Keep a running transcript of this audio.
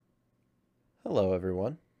Hello,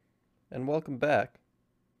 everyone, and welcome back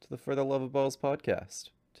to the For the Love of Balls podcast.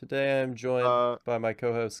 Today I'm joined Uh, by my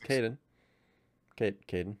co-host, ex Caden. Caden,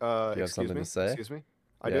 do you have excuse something to me, say? excuse me.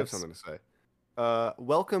 I do have Yes. something to say.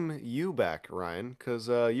 Welcome you back, Ryan, because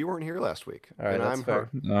you weren't here last week, All right, and that's I'm fair. her.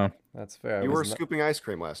 No. That's fair. You were scooping ice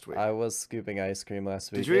cream last week. I was scooping ice cream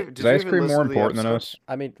last Did week. you even, Is did you ice even cream more listen to the important than episode? us?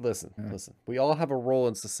 I mean, listen. Yeah. We all have a role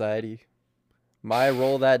in society. My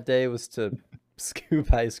role that day was to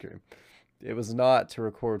scoop ice cream. It was not to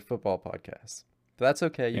record football podcasts. But that's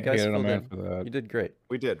okay. You Can't guys hate on a filled man in. for that. You did great.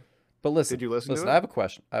 We did. But listen. Did you listen to I it? have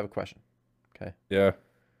a question. Okay. Yeah.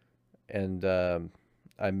 And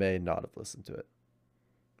I may not have listened to it.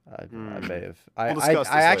 I may have. We'll discuss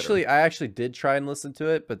this later. I actually did try and listen to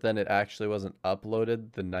it, but then it actually wasn't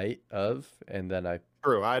uploaded the night of, and then I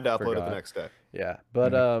True, I had to upload it forgot. the next day. Yeah.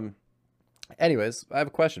 But anyways, I have a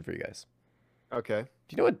question for you guys. Okay.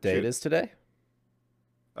 Do you know what date Shoot. it is today?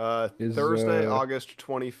 Thursday, August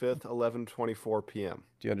 25th, 11:24 p.m.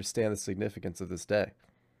 Do you understand the significance of this day?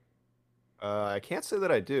 I can't say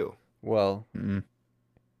that I do. Well, Mm.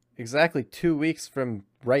 exactly 2 weeks from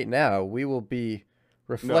right now, we will be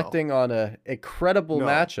reflecting on a incredible No.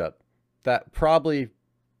 matchup that probably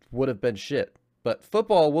would have been shit, but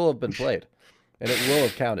football will have been played, and it will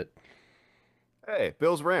have counted. Hey,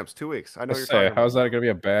 Bills Rams, 2 weeks. I know Let's you're say, talking about. how's that going to be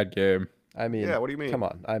a bad game? I mean, Yeah, what do you mean? come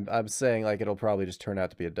on. I'm saying like it'll probably just turn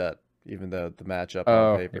out to be a dud, even though the matchup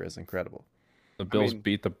Oh, on paper is incredible. The Bills mean-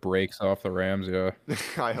 beat the brakes off the Rams, yeah.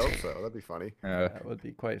 I hope so. That'd be funny. Yeah. That would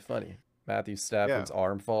be quite funny. Matthew Stafford's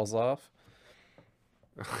arm falls off.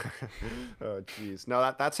 Oh, jeez.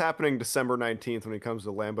 No, that's happening December 19th when he comes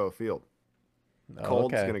to Lambeau Field. Oh,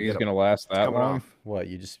 Cold's okay. gonna He's get going to last that coming long? off. What,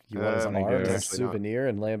 you want his I arm as a guess. Actually not. souvenir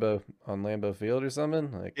in Lambeau Field or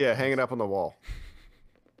something? Like, Yeah, hang it up on the wall.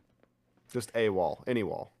 Just a wall, any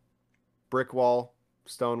wall. Brick wall,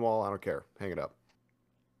 stone wall, I don't care. Hang it up.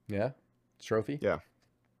 yeah, trophy. Yeah.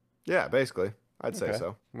 Yeah, basically. I'd say Okay.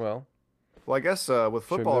 so. Well, Well, I guess with should we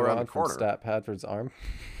football move around on the from corner. Stat Padford's arm.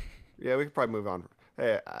 Yeah, we could probably move on.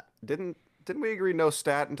 Hey, didn't we agree no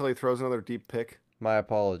stat until he throws another deep pick? My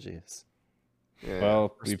apologies. Yeah.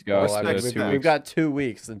 Well, we've got Well, I respect mean, stat. we've got 2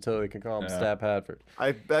 weeks until we can call him Yeah. Stat Padford.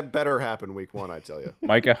 That better happen week 1, I tell you.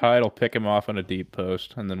 Micah Hyde will pick him off on a deep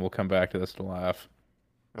post, and then we'll come back to this to laugh.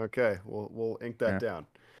 Okay, we'll ink that Yeah. down.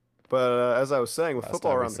 But as I was saying, with Last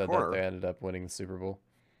football time we around the said corner, that, they ended up winning the Super Bowl.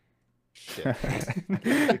 shit. You can't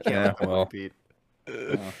Yeah, let that well. repeat.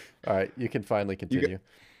 All right, you can finally continue.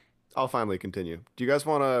 I'll finally continue. Do you guys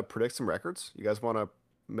want to predict some records? You guys want to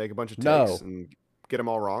make a bunch of No. takes and get them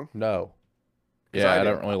all wrong? No. Yeah, I do.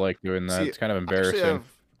 don't really like doing that. See, It's kind of I actually embarrassing.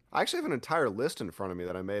 I actually have an entire list in front of me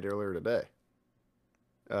that I made earlier today.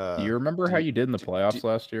 Do you remember how you did in the playoffs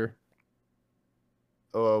last year?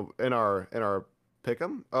 Oh, in our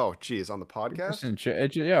pick'em? Oh, geez, on the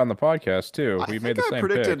podcast? Yeah, on the podcast, too. I We think made the I same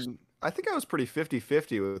predicted. picks. I think I was pretty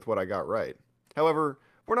 50-50 with what I got right. However,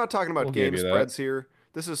 we're not talking about We'll give game you that. spreads here.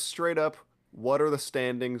 This is straight up. What are the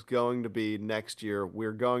standings going to be next year?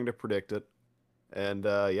 We're going to predict it, and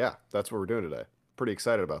yeah, that's what we're doing today. Pretty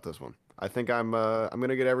excited about this one. I think I'm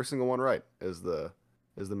gonna get every single one right. Is the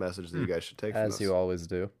message that you guys should take from As this. you always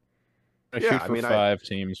do. I Yeah, shoot I for mean, 5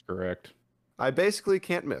 teams correct. I basically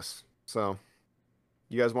can't miss. So,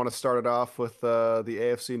 you guys want to start it off with the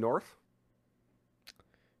AFC North?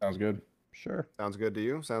 Sounds good. Sure. Sounds good to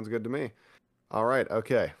you? Sounds good to me. All right,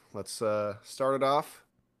 okay. Let's start it off.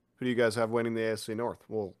 Who do you guys have winning the AFC North?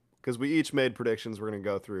 Well, because we each made predictions, we're going to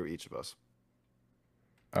go through each of us.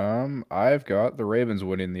 I've got the Ravens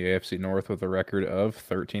winning the AFC North with a record of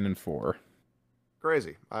 13-4.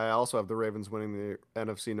 Crazy. I also have the Ravens winning the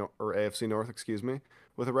or AFC North, excuse me,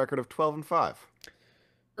 with a record of 12-5.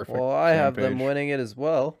 Perfect. Well, I Same have them page. winning it as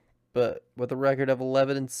well, but with a record of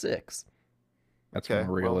 11-6. That's Okay,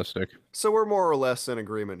 more well, realistic. So we're more or less in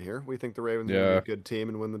agreement here. We think the Ravens are going to Yeah. be a good team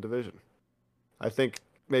and win the division. I think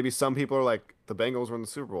maybe some people are like, the Bengals were in the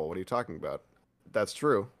Super Bowl. What are you talking about? That's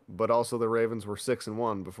true, but also the Ravens were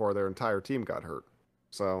 6-1 before their entire team got hurt.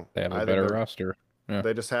 So They have I a think better they're- roster. Yeah.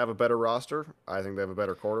 They just have a better roster. I think they have a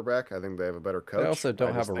better quarterback. I think they have a better coach. They also don't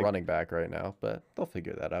I have just a think- running back right now, but they'll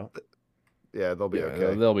figure that out. Yeah, they'll be Yeah,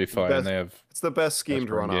 okay. they'll be fine. Best- They have It's the best scheme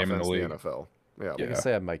to run run game in offense the in the league. NFL. Yeah. You Yeah. can say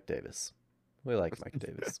I have Mike Davis. We like Mike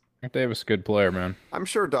Davis. Davis, good player, man. I'm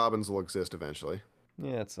sure Dobbins will exist eventually.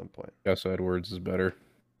 Yeah, at some point. Gus Edwards is better.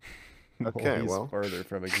 Okay, He's well. further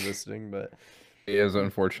from existing, but He is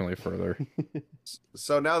unfortunately further.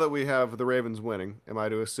 So now that we have the Ravens winning, am I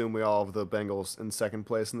to assume we all have the Bengals in second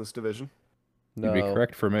place in this division? no. You'd be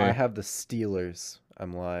correct for me. I have the Steelers.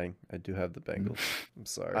 I'm lying. I do have the Bengals. I'm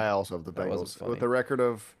sorry. I also have the That wasn't Bengals funny. with a record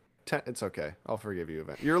of It's okay. I'll forgive you.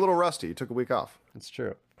 You're a little rusty. You took a week off. It's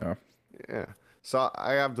true. Oh, Yeah. So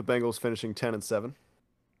I have the Bengals finishing 10-7.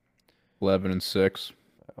 11-6.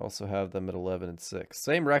 I also have them at 11-6.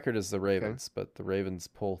 Same record as the Okay. Ravens, but the Ravens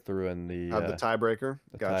pull through in the Have the tiebreaker.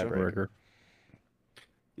 Gotcha. tiebreaker.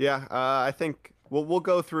 Yeah, I think we'll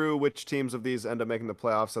go through which teams of these end up making the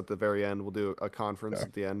playoffs at the very end. We'll do a conference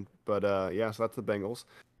at the end. But yeah, so that's the Bengals.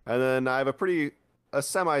 And then I have a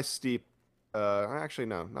semi-steep, actually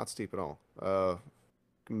no, not steep at all.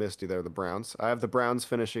 Misty there, the Browns. I have the Browns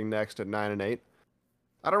finishing next at 9-8.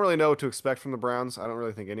 I don't really know what to expect from the Browns. I don't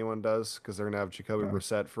really think anyone does because they're going to have Jacoby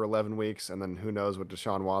Brissett for 11 weeks, and then who knows what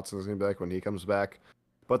Deshaun Watson is going to be like when he comes back.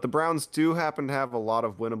 But the Browns do happen to have a lot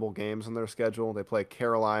of winnable games on their schedule. They play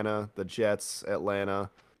Carolina, the Jets,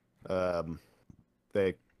 Atlanta.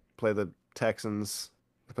 They play the Texans.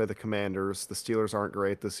 They play the Commanders. The Steelers aren't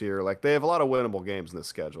great this year. Like, they have a lot of winnable games in this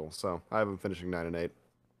schedule, so I have them finishing 9-8.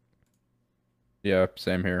 Yeah,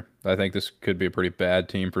 same here. I think this could be a pretty bad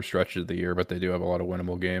team for stretches of the year, but they do have a lot of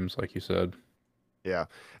winnable games, like you said. Yeah.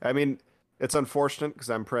 I mean, it's unfortunate because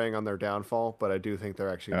I'm preying on their downfall, but I do think they're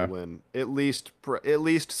actually going to win at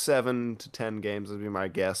least 7 to 10 games would be my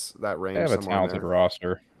guess. That range. They have a somewhere in talented there.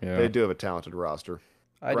 roster. Yeah. They do have a talented roster.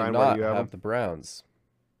 I Brian, do where not do you have have them? the Browns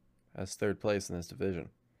as third place in this division.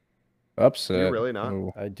 Upset. You're really not?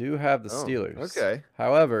 Ooh. I do have the Oh, Steelers. okay.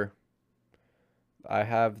 However, I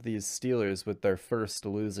have these Steelers with their first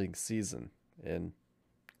losing season in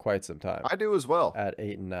quite some time I do as well. at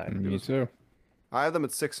 8-9. Me too. I have them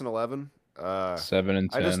at 6-11.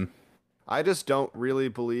 7-10. I just don't really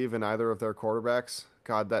believe in either of their quarterbacks.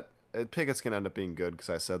 God, Pickett's gonna end up being good because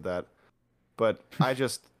I said that, but I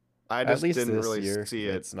just At least didn't this really year, see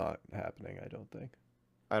it. it's not happening. I don't think.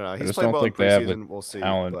 I don't know. He's just played don't well in think they have the preseason. We'll see.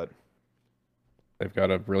 talent. But They've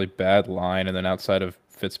got a really bad line, and then outside of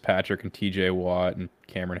Fitzpatrick and TJ Watt and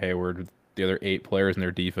Cameron Hayward, the other 8 players in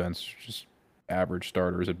their defense, just average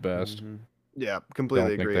starters at best. Mhm. yeah, completely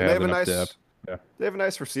Don't think agree. they And have have a enough nice, depth. Yeah. they have a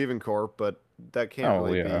nice receiving core, but that can't Oh,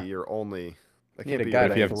 really yeah. be your only. That You need can't a be guy your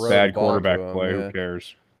But if you have to main- throw the bad ball to quarterback him, play, yeah. who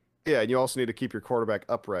cares? Yeah, and you also need to keep your quarterback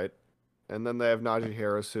upright. And then they have Najee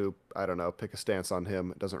Harris, who I don't know, pick a stance on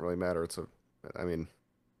him. It doesn't really matter. I mean,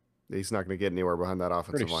 he's not going to get anywhere behind that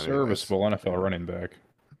offensive Pretty line. anyways. serviceable NFL running back.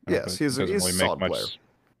 I don't Yes, think- he's a doesn't really solid make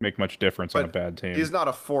player. much difference on a But bad team. He's not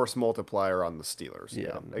a force multiplier on the Steelers. Yeah,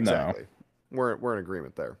 Yeah, no. exactly. We're in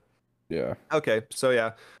agreement there. Yeah. Okay, so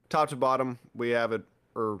yeah, top to bottom, we have it,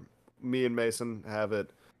 or me and Mason have it.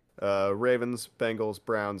 Ravens, Bengals,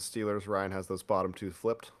 Browns, Steelers. Ryan has those bottom 2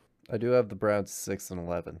 flipped. I do have the Browns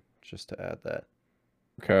 6-11. Just to add that.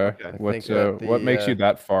 Okay. Okay. What's think that what makes you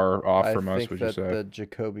that far off I from us? think Would you that say? the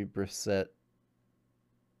Jacoby Brissett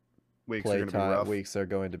Weeks are play going to be time rough. weeks are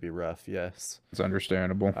going to be rough. Yes. It's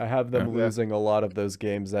understandable. I have them Yeah. losing a lot of those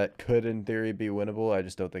games that could, in theory, be winnable. I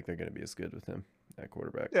just don't think they're going to be as good with him at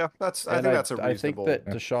quarterback. Yeah, I And think that's a reasonable. I think that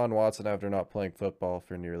Deshaun Watson, after not playing football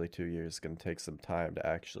for nearly 2 years, is going to take some time to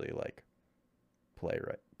actually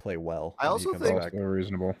play well. I when he also comes think- back. Also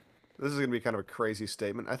reasonable. This is going to be kind of a crazy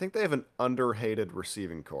statement. I think they have an underhated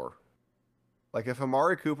receiving core. Like if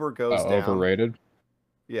Amari Cooper goes down, Overrated.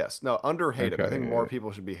 yes, no, underhated. I Okay, think yeah. more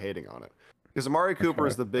people should be hating on it because Amari Cooper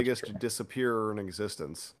is Okay, the that's biggest true. disappearer in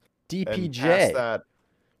existence. And DPJ. past that,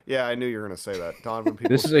 yeah, I knew you were going to say that. Donovan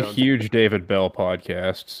This is a Peoples-Jones. huge David Bell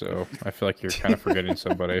podcast, so I feel like you're kind of forgetting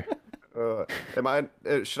somebody.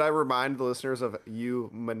 Should I remind the listeners of you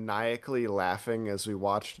maniacally laughing as we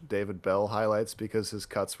watched David Bell highlights because his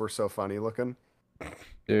cuts were so funny looking?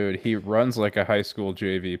 Dude, he runs like a high school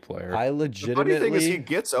JV player. I The funny legitimately. thing is he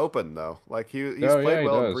gets open though. Like he's Oh, yeah, played he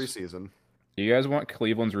well in does. preseason. Do you guys want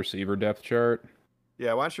Cleveland's receiver depth chart?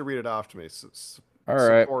 Yeah, why don't you read it off to me? All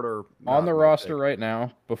right. Supporter, On the not my roster pick. right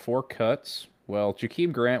now, before cuts, well,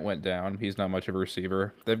 Jakeem Grant went down. He's not much of a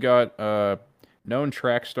receiver. They've got known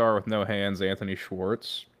track star with no hands, Anthony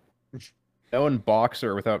Schwartz. Known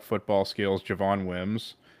boxer without football skills, Javon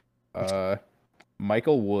Wims.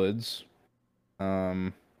 Michael Woods.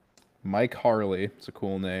 Mike Harley. It's a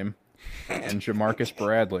cool name. And Jamarcus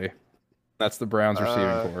Bradley. That's the Browns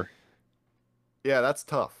receiving core. Yeah, that's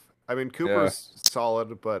tough. I mean, Cooper's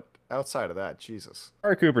solid, but outside of that, Jesus.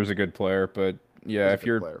 Amari Cooper's a good player, but yeah, He's a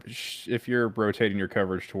good player. if you're rotating your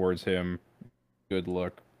coverage towards him, good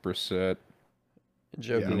luck, Brissett.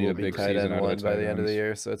 Joker Yeah. Need a will be big tight season end out of one the by tight the end of the ends.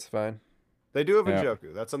 year, so it's fine. They do have Yeah.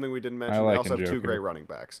 Njoku. That's something we didn't mention. like They also have 2 Njoku. great running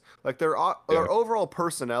backs. Like their Yeah. overall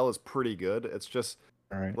personnel is pretty good. It's just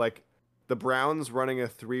All right. like the Browns running a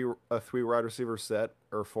three wide receiver set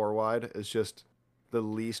or 4 wide is just the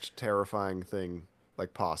least terrifying thing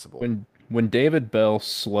like possible. When when David Bell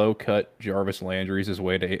slow cut Jarvis Landry's his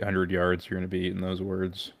way to 800 yards, you're going to be eating those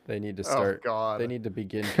words. They need to Oh start. God. They need to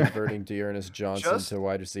begin converting Dearness Johnson Just- to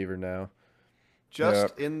wide receiver now.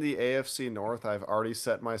 Just in the AFC North, I've already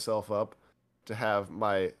set myself up to have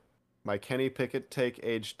my Kenny Pickett take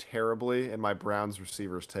age terribly and my Browns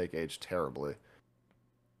receivers take age terribly.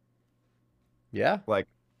 Yeah. Like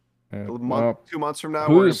Yeah, a month, well, 2 months from now,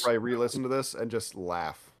 we're gonna who's- probably re-listen to this and just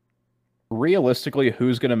laugh. realistically,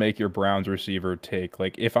 who's going to make your Browns receiver take?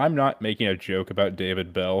 Like, if I'm not making a joke about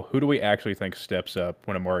David Bell, who do we actually think steps up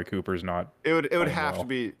when Amari Cooper's not? It would playing have well? to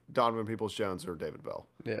be Donovan Peoples-Jones or David Bell.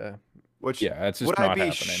 Yeah. Which Yeah, it's just would not I be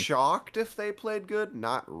happening. shocked if they played good?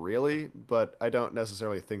 Not really, but I don't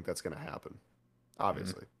necessarily think that's going to happen.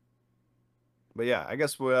 Obviously. But yeah, I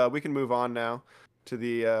guess we can move on now to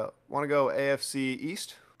the want to go AFC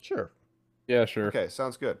East? Sure. Yeah, sure. Okay,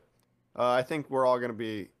 sounds good. I think we're all going to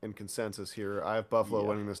be in consensus here. I have Buffalo Yeah.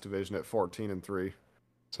 winning this division at 14-3.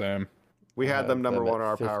 Same. We I had them have number them at one in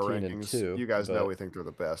our power 15-2, rankings. You guys know but- we think they're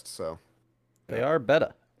the best, so They are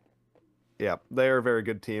better. yeah, they are a very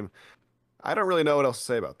good team. I don't really know what else to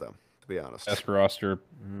say about them, to be honest. Best roster,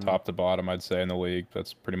 Mm. top to bottom, I'd say, in the league.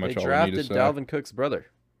 That's pretty much They all we need to drafted say. Dalvin Cook's brother.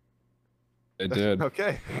 They did.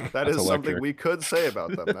 Okay, that That's is something electric. we could say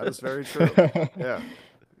about them. That is very true. Yeah,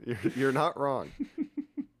 you're not wrong.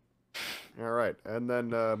 All right, and then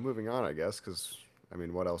moving on, I guess, because I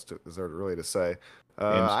mean, what else is there really to say?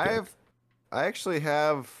 I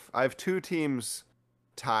have two teams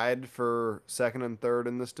tied for second and third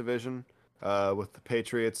in this division, with the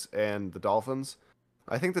Patriots and the Dolphins.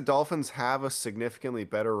 I think the Dolphins have a significantly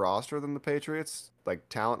better roster than the Patriots, like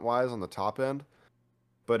talent-wise on the top end,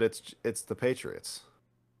 but it's the Patriots.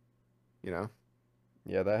 You know?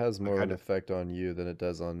 Yeah, that has more of I an d- effect on you than it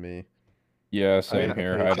does on me. Yeah, same the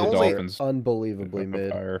here. I have the Patriots are Dolphins unbelievably up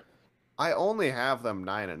mid. higher. I only have them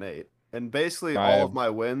 9-8. And basically I all of have- my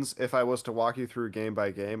wins, if I was to walk you through game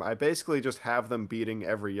by game, I basically just have them beating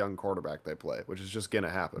every young quarterback they play, which is just going to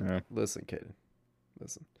happen. Yeah. Listen, Caden.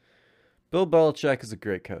 Listen. Bill Belichick is a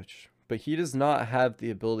great coach, but he does not have the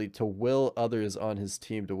ability to will others on his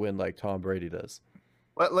team to win like Tom Brady does.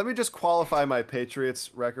 Let me just qualify my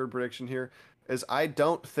Patriots record prediction here, is I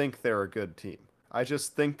don't think they're a good team. I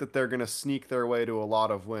just think that they're going to sneak their way to a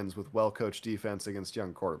lot of wins with well-coached defense against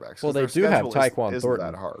young quarterbacks. 'cause Well, they their do have schedule Tyquan isn't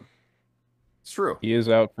Thornton. that hard. It's true. He is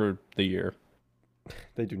out for the year.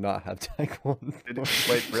 They do not have Tyquan.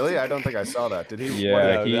 Wait, really? I don't think I saw that. Did he? Yeah, what,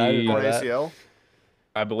 I didn't he. know torn that. ACL?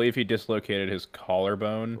 I believe he dislocated his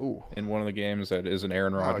collarbone Ooh. in one of the games. That is an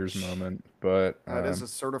Aaron Rodgers Ouch. moment, but That is a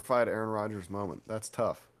certified Aaron Rodgers moment. That's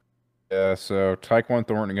tough. yeah. So Tyquan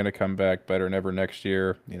Thornton going to come back better than ever next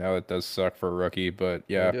year. You know, it does suck for a rookie, but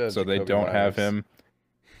do yeah. have So they Jacoby don't have Myers. him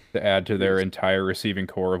to add to their Jeez. entire receiving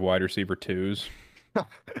core of wide receiver twos.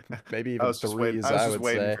 Maybe I even was just waiting. threes, I was I just would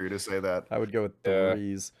waiting say. for you to say that. I would go with Yeah.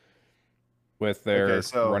 threes. With their Okay,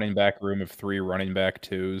 so- running back room of 3 running back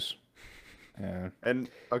twos. Yeah. And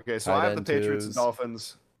okay, so Tight I have the end Patriots and twos.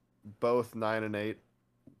 Dolphins, both 9-8.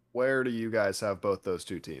 Where do you guys have both those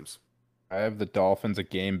two teams? I have the Dolphins a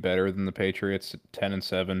game better than the Patriots,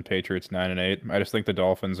 10-7, Patriots 9-8. I just think the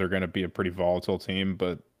Dolphins are going to be a pretty volatile team,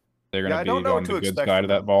 but they're going Yeah, I to don't be know on what to the good expect side from of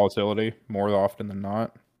that them. volatility more often than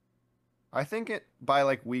not. I think it by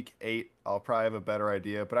like week 8, I'll probably have a better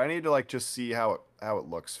idea, but I need to like just see how it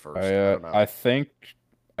looks first. I don't know. I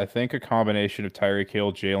think a combination of Tyreek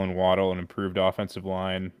Hill, Jalen Waddle, an improved offensive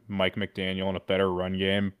line, Mike McDaniel, and a better run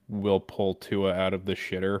game will pull Tua out of the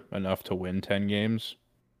shitter enough to win 10 games.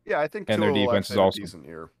 Yeah, I think and Tua their will defense actually is have a also- decent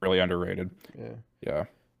year. Really underrated. Yeah. Yeah.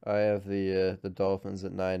 I have the Dolphins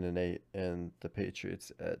at 9-8 and the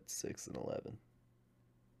Patriots at 6-11.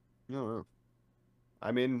 No.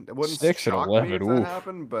 I mean, it wouldn't 6-11, shock me if that oof.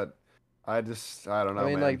 happened, but I don't know, I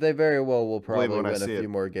mean, man. like they very well will Believe it probably when I win a see few it.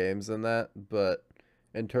 more games than that, but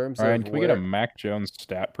in terms Ryan, of can we get a where- Mac Jones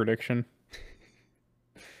stat prediction?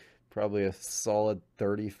 probably a solid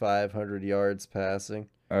 3,500 yards passing.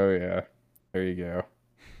 Oh, yeah. There you go.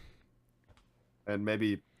 And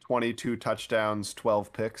maybe 22 touchdowns,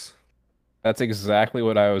 12 picks. That's exactly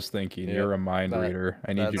what I was thinking. Yep, You're a mind that- reader.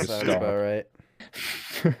 I need That you to sounds stop. about right.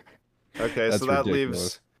 Okay, That's so that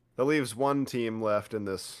ridiculous. leaves one team left in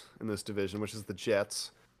this division, which is the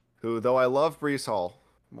Jets, who, though I love Brees Hall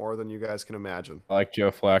more than you guys can imagine. I like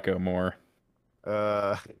Joe Flacco more.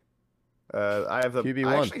 I have them. I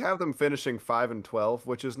QB1. actually have them finishing 5-12,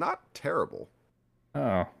 which is not terrible.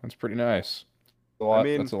 Oh, that's pretty nice.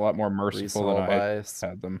 That's a lot more merciful Hall than I bias.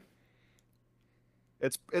 had them.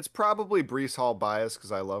 It's probably Brees Hall bias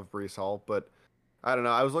because I love Brees Hall, but I don't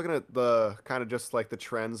know. I was looking at the kind of just like the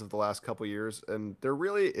trends of the last couple years, and there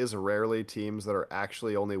really is rarely teams that are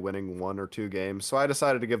actually only winning 1 or 2 games. So I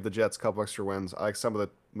decided to give the Jets a couple extra wins. I like some of the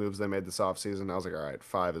moves they made this offseason. I was like, all right,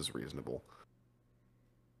 5 is reasonable.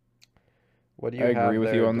 What do I you agree have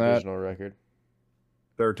with you their on that. divisional record?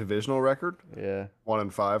 Their divisional record, Yeah,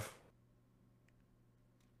 1-5,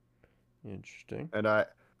 interesting. and I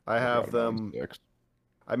I got have them at them. 6.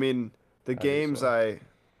 I mean, the I do games so.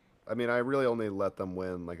 I mean, I really only let them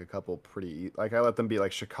win like a couple like I let them beat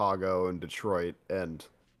like Chicago and Detroit and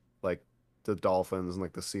like the Dolphins and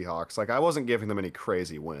like the Seahawks. Like I wasn't giving them any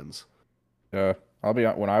crazy wins. Yeah, I'll be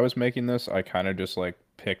when I was making this, I kind of just like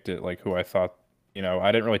picked it like who I thought,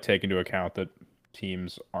 I didn't really take into account that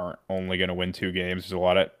teams aren't only going to win 2 games. There's a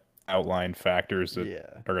lot of outlying factors that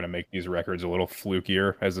Yeah. are going to make these records a little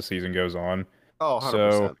flukier as the season goes on. Oh,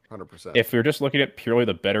 So 100%, 100%. if you're just looking at purely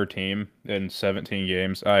the better team in 17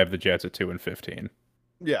 games, I have the Jets at 2-15.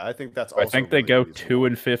 Yeah, I think that's I also think they really go two reasonable.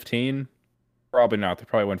 and 15. Probably not. They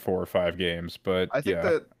probably win 4 or 5 games, but I think yeah,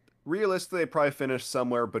 that realistically they probably finish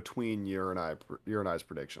somewhere between your and I's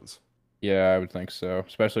predictions. yeah, I would think so.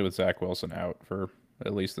 Especially with Zach Wilson out for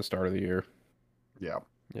at least the start of the year. Yeah.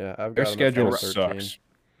 Yeah, I've Their got them at schedule 4-13. sucks.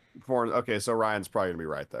 Okay, so Ryan's probably gonna be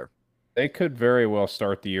right there. They could very well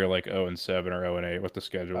start the year like 0-7 or 0-8 with the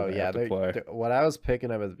schedule Oh they yeah, have to play. when I was picking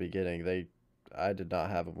them at the beginning, I did not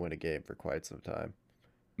have them win a game for quite some time.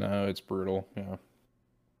 No, it's brutal. Yeah.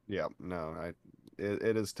 Yeah, no,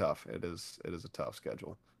 it is tough. It is a tough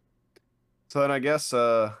schedule. So then I guess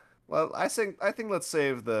well I think let's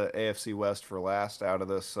save the AFC West for last out of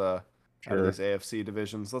Sure. these AFC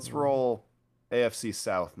divisions. Let's Mhm. roll AFC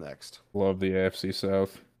South next. Love the AFC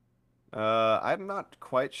South. I'm not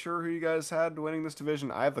quite sure who you guys had winning this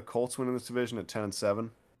division. I have the Colts winning this division at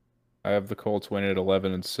 10-7. I have the Colts winning at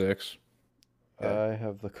 11-6. Okay. I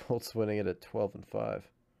have the Colts winning it at 12-5.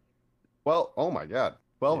 Well, oh my God.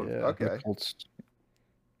 12. Yeah. The Okay. Colts.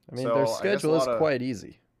 I mean, their So I guess a schedule is lot of quite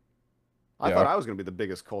easy. I Yeah. thought I was going to be the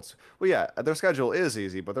biggest Colts. Well, yeah, their schedule is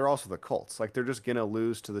easy, but they're also the Colts. Like they're just going to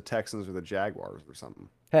lose to the Texans or the Jaguars or something.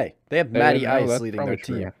 Hey, they have Matty No, Ice that's leading their probably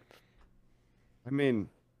team. true. I mean,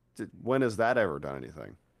 when has that ever done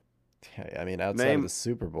anything? Hey, I mean, outside of Name the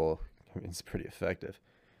Super Bowl, I mean, it's pretty effective.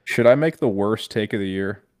 Should I make the worst take of the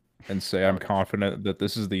year and say I'm Oh, confident that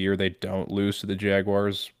this is the year they don't lose to the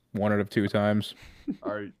Jaguars 1 out of 2 times?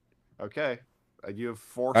 are okay. You have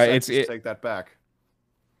 4 It's seconds to it. take that back.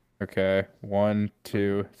 Okay, 1,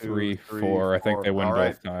 2, 2, 3, 3, 4. I think 4. they win All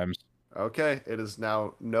right. both times. Okay, it is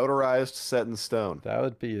now notarized, set in stone. That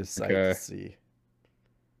would be a sight to Okay, see.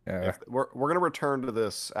 yeah. If we're gonna return to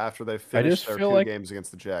this after they I finish just their feel two like games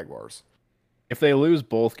against the Jaguars. if they lose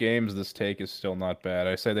both games, this take is still not bad.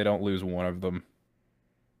 I say they don't lose one of them.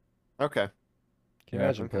 Okay. Can you Yeah,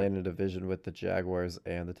 imagine Okay. playing a division with the Jaguars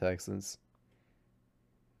and the Texans?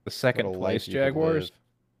 the What a second life place you could Jaguars.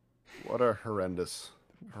 live. What a horrendous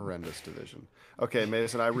division. Okay,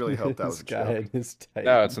 Mason, I really hope that was This a guy joke. and his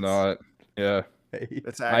No, it's Titans. not. Yeah, Hate.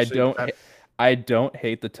 It's I actually don't. that, I don't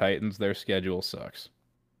hate the Titans. Their schedule sucks.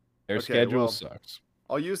 Their okay. schedule Well, sucks,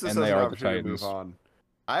 I'll use this and as they an are the opportunity to move Titans. on.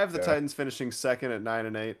 I have the Yeah. Titans finishing second at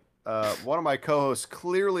 9-8. One of my co-hosts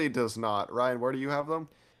clearly does not. Ryan, where do you have them?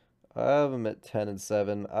 I have them at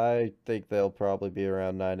 10-7. I think they'll probably be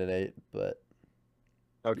around 9-8, but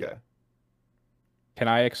Okay. yeah. Can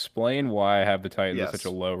I explain why I have the Titans at such a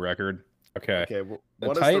Yes. low record? Okay. Okay. The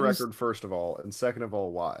What is the Titans, record, first of all, and second of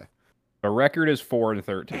all, why? the record is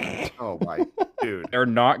 4-13. Oh my dude. They're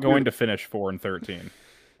not going Dude, to finish 4-13.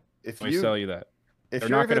 if Let me tell you that. if They're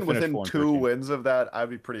you're not going to even finish within 2 4-13. wins of that,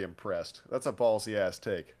 I'd be pretty impressed. That's a ballsy ass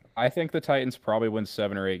take. I think the Titans probably win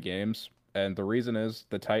 7 or 8 games, and the reason is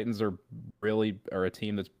the Titans are a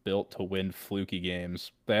team that's built to win fluky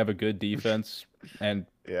games. They have a good defense and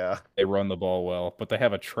Yeah. they run the ball well, but they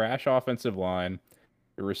have a trash offensive line.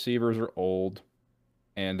 The receivers are old,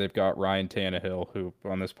 and they've got Ryan Tannehill, who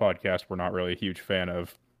on this podcast we're not really a huge fan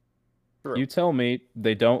of. True. You tell me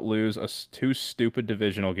they don't lose 2 stupid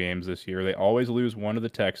divisional games this year. They always lose one of the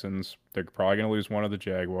Texans. They're probably going to lose one of the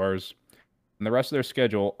Jaguars. And the rest of their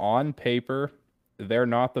schedule, on paper, they're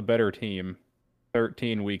not the better team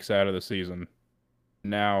 13 weeks out of the season.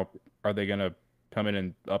 Now, are they going to come in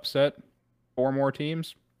and upset 4 more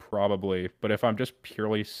teams? Probably. But if I'm just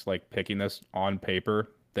purely like picking this on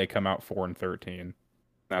paper, they come out 4-13.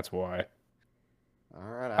 That's why. All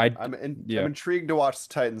right. I I'm yeah. intrigued to watch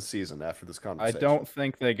the Titans season after this I conversation. don't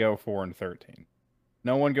think they go 4-13.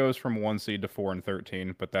 No one goes from 1 seed to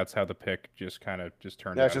 4-13, but that's how the pick just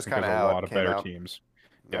turned Yeah, out. it's I just think kind there's of a how lot it of came better out. teams.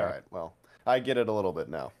 All Yeah. right. Well, I get it a little bit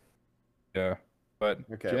now. Yeah. But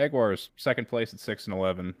Okay. Jaguars second place at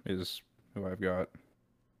 6-11 is who I've got.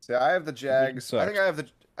 See, I have the Division Jags. I think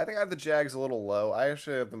sucks. I have the Jags a little low. I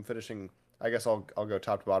actually have them finishing. I guess I'll go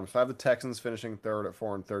top to bottom. So I have the Texans finishing third at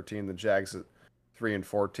 4-13. The Jags at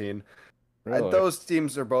 3-14. Really? Those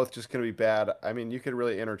teams are both just going to be bad. I mean, you could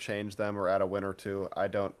really interchange them or add a win or two. I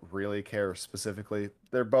don't really care specifically.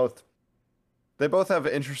 They both have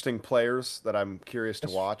interesting players that I'm curious to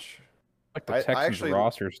It's watch. like the I Texans actually,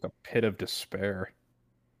 roster is a pit of despair.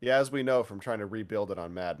 yeah, as we know from trying to rebuild it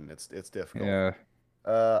on Madden, it's difficult. Yeah.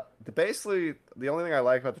 Basically the only thing I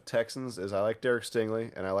like about the Texans is I like Derek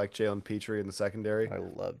Stingley and I like Jalen Petrie in the secondary. I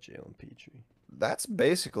love Jalen Petrie. That's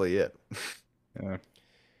basically it. Yeah.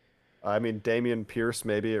 I mean, Damian Pierce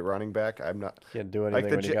maybe at running back. I'm not Can't do like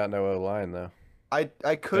anything when you got no O line though. I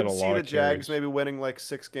could a see lot the of Jags carries. maybe winning like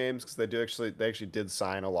 6 games because they actually did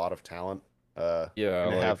sign a lot of talent. Yeah,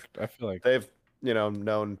 And they like I feel like they've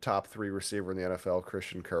known top 3 receiver in the NFL,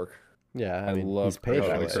 Christian Kirk. Yeah, I I mean he's love paid Totally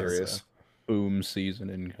that way. serious. So. boom season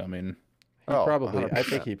incoming. He Oh, probably. I 100%.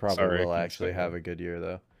 think he probably Sorry, I will couldn't actually say have that. a good year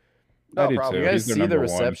though. I No, do probably. You too. guys He's their see the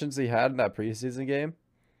number one. receptions he had in that preseason game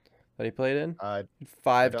that he played in? I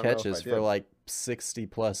 5 don't know if I catches for did. like 60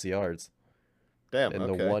 plus yards Damn. in the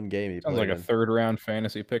Okay. one game he Sounds played like a in. third round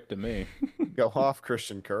fantasy pick to me. Go off,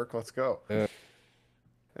 Christian Kirk. Let's go. Yeah.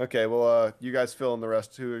 Okay. Well, you guys fill in the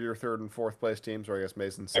rest. Who are your third and fourth place teams? Or I guess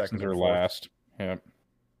Mason's second Texans and are fourth. last. Yeah.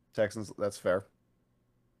 Texans. That's fair.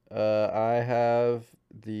 I have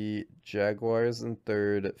the Jaguars in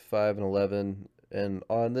third at 5-11, and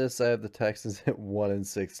on this I have the Texans at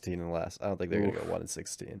 1-16 and last. I don't think they're gonna go Oof.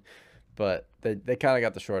 1-16, but they kind of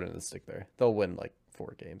got the short end of the stick there. They'll win like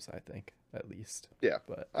 4 games, I think, at least. Yeah.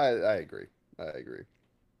 But I agree. I agree.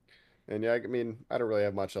 And yeah, I mean, I don't really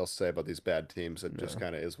have much else to say about these bad teams. It just No.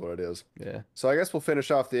 kind of is what it is. yeah. So I guess we'll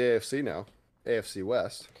finish off the AFC now. AFC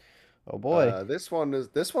West. Oh boy. This one's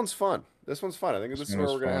fun. This one's fun. I think this is one where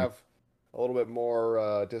is we're gonna fun. have a little bit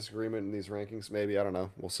more disagreement in these rankings. Maybe I don't know.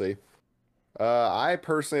 We'll see. I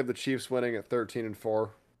personally have the Chiefs winning at 13-4.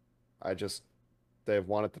 They've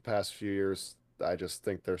won it the past few years. I just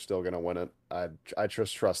think they're still gonna win it. I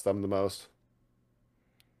just trust them the most.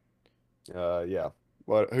 Yeah.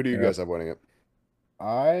 Who do you Yep. guys have winning it?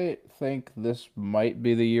 I think this might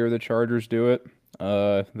be the year the Chargers do it.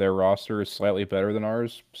 Their roster is slightly better than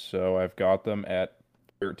ours, so I've got them at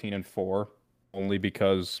 13-4, only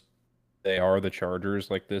because they are the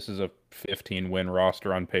Chargers. Like, this is a 15-win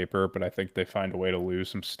roster on paper, but I think they find a way to lose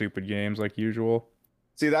some stupid games like usual.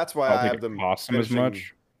 See, that's why I don't I think have it them costs them as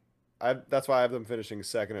finishing. much. That's why I have them finishing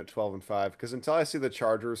second at 12-5. Because until I see the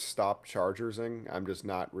Chargers stop Chargersing, I'm just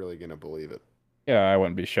not really gonna believe it. Yeah, I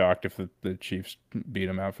wouldn't be shocked if the Chiefs beat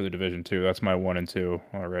them out for the division too. That's my 1 and 2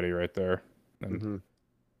 already right there. And Mhm.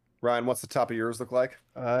 Ryan, what's the top of yours look like?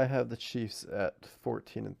 I have the Chiefs at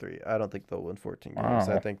 14-3. I don't think they'll win 14 games.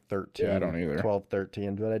 I Wow. think 13, Yeah, I don't either.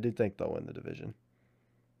 12-13, but I do think they'll win the division.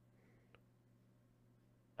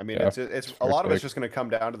 I mean, Yeah, it's that's a fair lot of it's pick. just going to come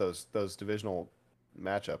down to those divisional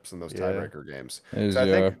matchups and those Yeah. tiebreaker games. Is, So I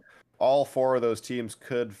think all 4 of those teams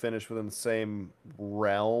could finish within the same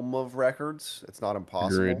realm of records. It's not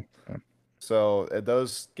impossible. agreed. Yeah. So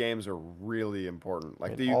those games are really important. I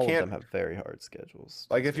Like mean, you all of can't them have very hard schedules.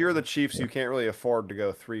 like if you're the So, Chiefs, you can't really afford to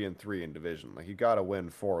go 3-3 in division. Like you got to win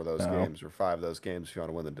 4 of those No. games or 5 of those games if you want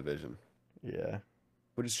to win the division, yeah.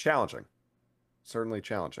 which is challenging. Certainly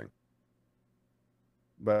challenging.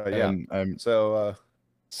 But yeah. And So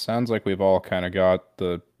sounds like we've all kind of got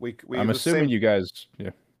the. we I'm have the assuming same, you guys,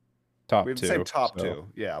 top we have two. the same top so- 2.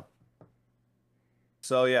 Yeah.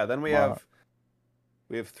 So yeah, then we Wow.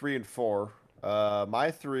 have 3 and 4.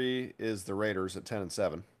 My 3 is the Raiders at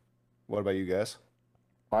 10-7. What about you guys?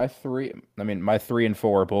 My 3 and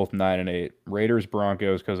 4 are both 9 and 8. Raiders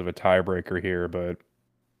Broncos because of a tiebreaker here, but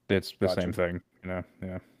it's the Gotcha. same thing, Yeah.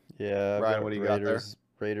 Yeah. I've Ryan, got what do you got there?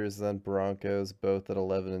 Raiders, then Broncos, both at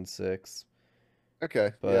 11-6.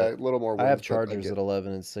 Okay. But yeah, a little more I have wins, but I Chargers get- at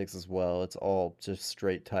 11-6 as well. It's all just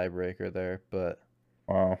straight tiebreaker there, but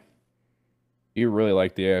Wow. You really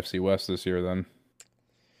like the AFC West this year, then?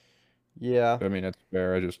 yeah. I mean, it's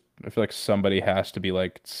fair. I feel like somebody has to be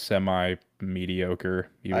like semi mediocre,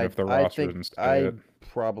 even if the I roster think doesn't stay I it.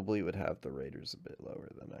 probably would have the Raiders a bit lower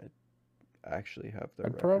than I actually have their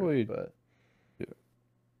I'd record, probably- but Yeah.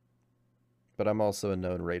 but I'm also a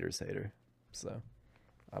known Raiders hater, so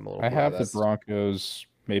I'm a little. I bit- have the that's- Broncos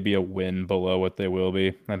maybe a win below what they will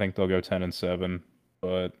be. I think they'll go 10-7,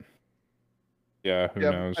 but yeah, who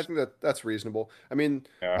Yeah, knows? I think that's reasonable. I mean,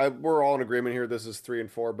 Yeah. we're all in agreement here. This is 3 and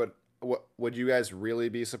 4, but what would you guys really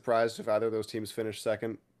be surprised if either of those teams finished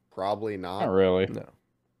second? Probably not. Not really. No,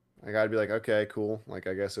 Like I'd be like, okay, cool. Like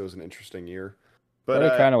I guess it was an interesting year, But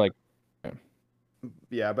but kind of like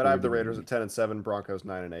Yeah, but I have the Raiders at 10-7, Broncos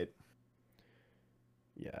 9-8.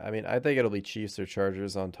 Yeah, I mean, I think it'll be Chiefs or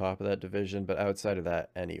Chargers on top of that division, but outside of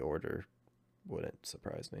that, any order wouldn't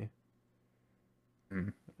surprise me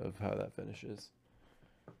Mm. of how that finishes.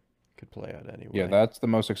 Could play out anyway. Yeah, that's the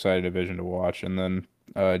most exciting division to watch. And then,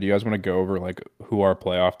 do you guys want to go over like who our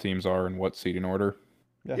playoff teams are and what seeding order?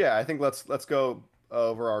 Yeah, I think let's go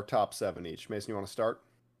over our top 7 each. Mason, you want to start?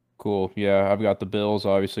 Cool. Yeah, I've got the Bills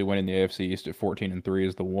obviously winning the AFC East at 14-3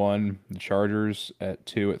 is the 1. The Chargers at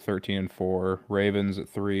 2 at 13-4. Ravens at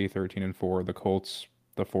 3, 13-4. The Colts,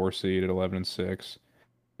 the 4 seed at 11-6.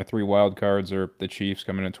 My 3 wild cards are the Chiefs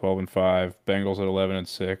coming in at 12-5, Bengals at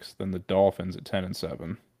 11-6, then the Dolphins at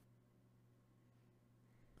 10-7.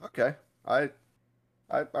 Okay. I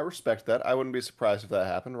respect that. I wouldn't be surprised if that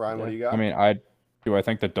happened. Ryan, what do you got? I mean, I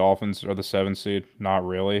think the Dolphins are the 7 seed? Not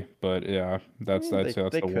really, but yeah, that's they the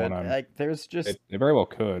could. one I'm. Like, there's just They very well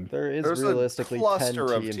could. There's a realistically 10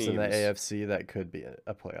 cluster of teams in the teams. AFC that could be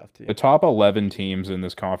a playoff team. The top 11 teams in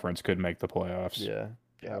this conference could make the playoffs. Yeah,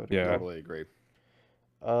 Yeah, I would Yeah. totally agree.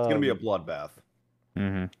 It's gonna be a bloodbath.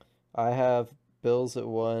 Mm-hmm. I have Bills at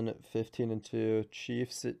 1, 15-2,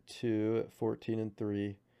 Chiefs at 2,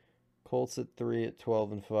 14-3, Colts at 3 at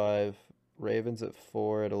 12-5, Ravens at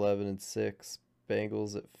 4 at 11-6,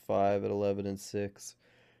 Bengals at 5 at 11-6,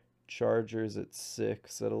 Chargers at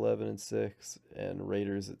 6 at 11-6, and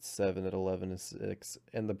Raiders at 7 at 11-6,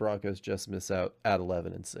 and the Broncos just miss out at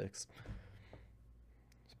 11-6. It's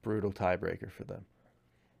a brutal tiebreaker for them.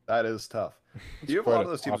 That is tough. You have a lot of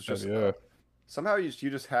those teams just somehow you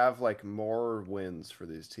just have like more wins for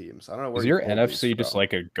these teams. I don't know where Is you your pulled these NFC just from.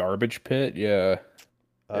 like a garbage pit? Yeah.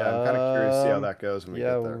 Yeah, I'm kind of curious to see how that goes when we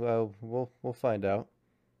Yeah, get there. well, we'll find out.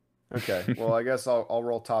 Okay, well, I guess I'll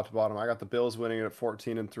roll top to bottom. I got the Bills winning it at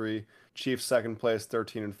 14-3, Chiefs second place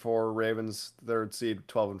 13-4, Ravens third seed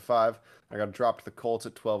 12-5. I got dropped the Colts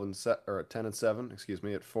at 10-7, excuse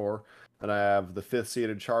me, at 4. Then I have the 5th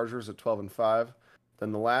seeded Chargers at 12-5.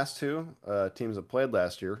 Then the last two teams that played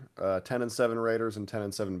last year, 10-7 Raiders and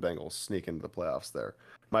 10-7 Bengals sneak into the playoffs there.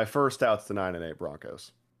 My first out's the 9-8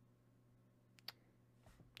 Broncos.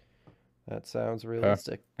 That sounds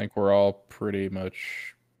realistic. I think we're all pretty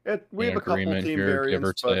much We in have a couple agreement team here, give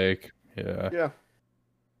or variants, but take. Yeah. yeah.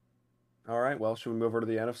 All right, well, should we move over to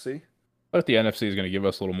the NFC? But the NFC is going to give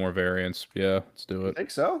us a little more variance. Yeah, let's do I it. think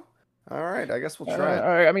so. All right, I guess we'll try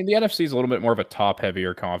it. I mean, the NFC is a little bit more of a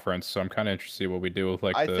top-heavier conference, so I'm kind of interested to see what we do with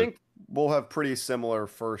like I think we'll have pretty similar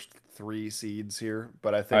first 3 seeds here,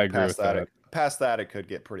 but I think I agree past with that, that. past that it could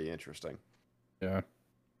get pretty interesting. Yeah.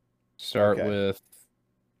 Start Okay. with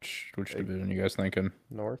which division you guys thinking?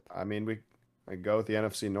 North. I mean, I go with the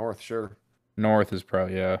NFC North, sure. North is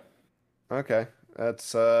probably Okay,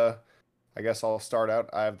 that's I guess I'll start out.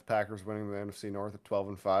 I have the Packers winning the NFC North at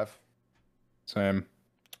 12-5. same.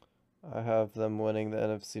 I have them winning the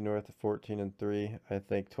NFC North at 14-3. I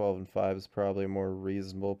think 12-5 is probably a more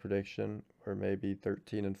reasonable prediction, or maybe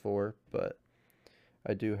 13-4, but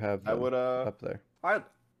I do have I them would up there.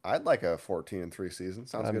 I'd like a 14-3 season.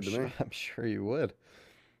 Sounds good to me. I'm sure you would.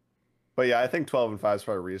 But yeah, I think 12-5 is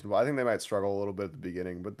probably reasonable. I think they might struggle a little bit at the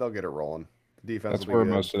beginning, but they'll get it rolling. The defense That's will be where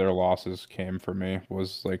good. most of their losses came for me,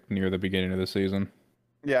 was like near the beginning of the season.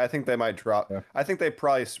 Yeah, I think they might drop. Yeah. I think they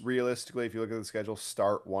probably realistically, if you look at the schedule,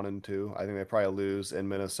 start 1-2. I think they probably lose in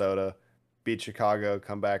Minnesota, beat Chicago,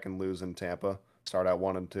 come back and lose in Tampa. Start out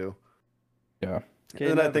 1-2. Yeah. Okay, And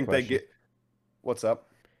then now I the think they question. get. What's up?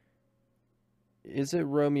 Is it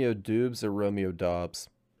Romeo Dubes or Romeo Dobbs?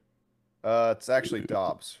 It's actually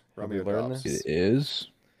Dobbs. Have we Romeo learned Dobbs. this? It is.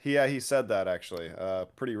 Yeah, he said that actually.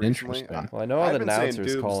 Pretty recently. Interesting. Well, I know all the I've been saying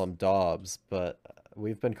announcers Dubes. call him Dobbs, but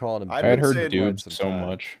we've been calling him. I've I had been heard saying dudes some so time.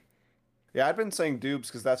 much. Yeah, I've been saying Dubes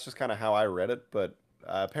because that's just kind of how I read it, but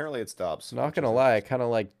apparently it's Dobbs. Not which gonna is lie, I interesting. kind of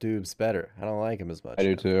like Dubes better. I don't like him as much. I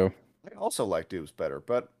do now. too. I also like Dubes better,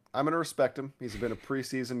 but I'm gonna respect him. He's been a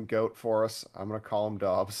preseason goat for us. I'm gonna call him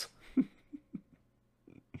Dobbs.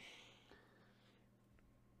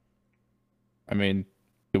 I mean,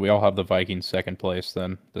 do we all have the Vikings second place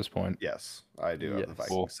then at this point? Yes, I do have the Yes. Vikings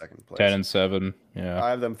Cool. second place. 10-7. Yeah. I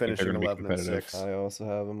have them think they're finishing gonna be 11-6. competitive. I also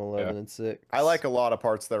have him 11-6. I like a lot of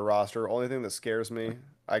parts of their roster. Only thing that scares me,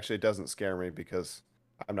 actually, it doesn't scare me because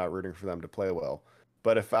I'm not rooting for them to play well.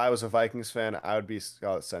 But if I was a Vikings fan, I would be.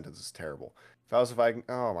 Oh, that sentence is terrible. If I was a Viking,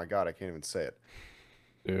 oh my God, I can't even say it.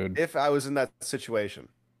 Dude. If I was in that situation,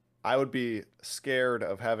 I would be scared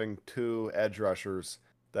of having 2 edge rushers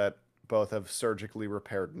that both have surgically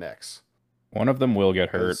repaired necks. One of them will get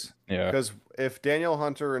hurt. Yeah. Because if Daniel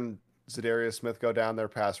Hunter and Zadarius Smith go down, their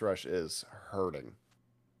pass rush is hurting.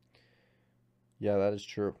 Yeah, that is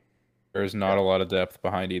true. There's not Yeah. a lot of depth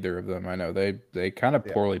behind either of them. I know they kind of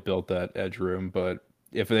Yeah. poorly built that edge room, but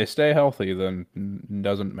if they stay healthy, then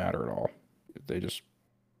doesn't matter at all. They just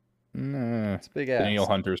It's a big Daniel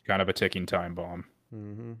ask. Hunter's kind of a ticking time bomb.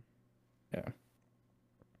 Mm-hmm. Yeah.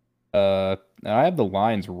 And I have the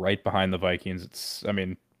Lions right behind the Vikings. It's, I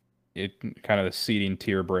mean, it kind of the seeding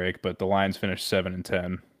tier break, but the Lions finished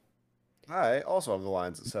 7-10. I also have the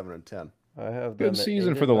Lions at 7-10. I have Good them at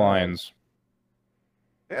season 8 for and the 9. Lions.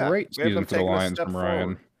 Yeah, Great we have them season for the taking a Lions step from forward.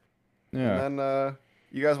 Ryan. Yeah. And then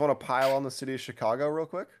you guys want to pile on the city of Chicago real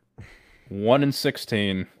quick?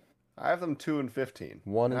 1-16. I have them 2-15.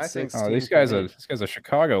 1 And and I think 16. Oh, this for guy's me. a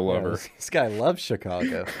Chicago Yeah, lover. this guy loves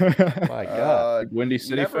Chicago. My God. Big Windy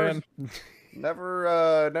City fan.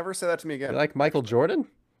 Never say that to me again. You like Michael Jordan?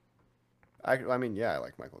 I mean, yeah, I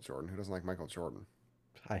like Michael Jordan. Who doesn't like Michael Jordan?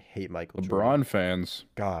 I hate Michael LeBron Jordan. fans.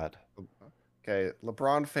 God. Okay,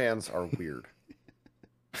 LeBron fans are weird.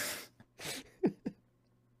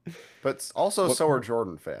 But also so are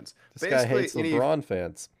Jordan fans. This guy hates any, LeBron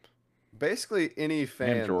fans. Basically any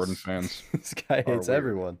fans. And Jordan fans. This guy hates weird.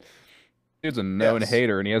 everyone. Dude's a known Yes.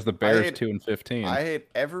 hater, and he has the Bears hate- 2-15. I hate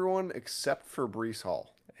everyone except for Brees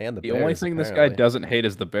Hall. And The only Bears, thing this guy apparently. doesn't hate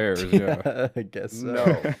is the Bears. Yeah. I guess so.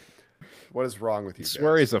 No. What is wrong with you I guys?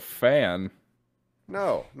 swear he's a fan.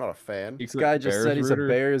 No, not a fan. This guy just Bears said he's rooter. a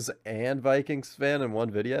Bears and Vikings fan in one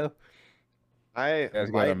video. I Guy's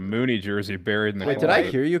got might, a Mooney jersey buried in the Wait, did corner. I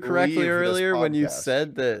hear you correctly leave this earlier when you podcast.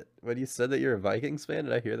 said that you're a Vikings fan?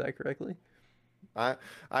 Did I hear that correctly?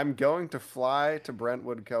 I'm going to fly to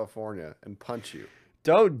Brentwood, California and punch you.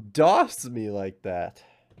 Don't doss me like that.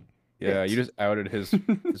 Yeah, you just outed his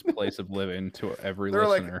place of living to every There are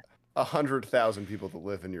like listener. 100,000 people that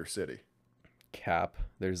live in your city. Cap.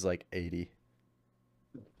 There's like 80.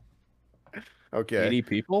 Okay. 80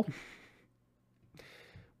 people?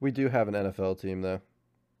 We do have an NFL team though.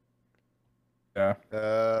 Yeah.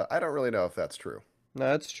 I don't really know if that's true. No,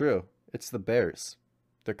 that's true. It's the Bears.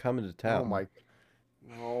 They're coming to town. Oh my.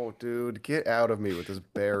 Oh, dude, get out of me with this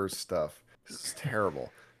Bears stuff. This is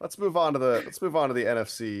terrible. Let's move on to the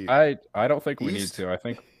NFC. I don't think we need East? to. I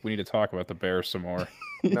think we need to talk about the Bears some more.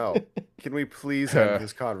 No. Can we please end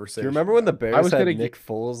this conversation? Do you remember when the now? Bears was had gonna Nick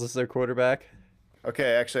Foles as their quarterback?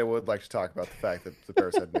 Okay, actually, I would like to talk about the fact that the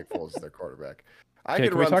Bears had Nick Foles as their quarterback. I Okay, could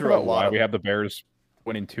can we run talk through a about lot why of. we have the Bears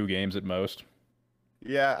winning 2 games at most?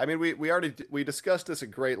 Yeah, I mean, we discussed this at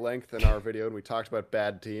great length in our video, and we talked about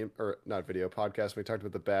bad team or not video podcast. We talked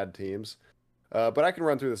about the bad teams, but I can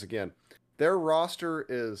run through this again. Their roster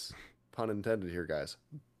is, pun intended here, guys,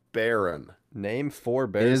 barren. Name 4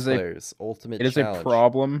 Bears is a- players. Ultimate It is challenge. a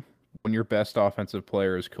problem when your best offensive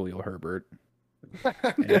player is Khalil Herbert.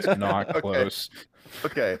 And it's not Okay. close.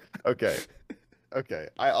 Okay.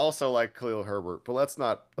 I also like Khalil Herbert, but let's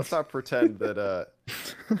not pretend that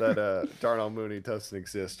Darnell Mooney doesn't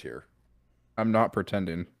exist here. I'm not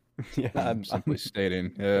pretending. Yeah, I'm simply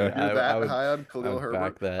stating. Yeah, You're Yeah. that I would- high on Khalil I would Herbert.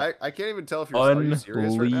 back that. I can't even tell if are you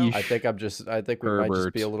serious right now. Unleash. I think we might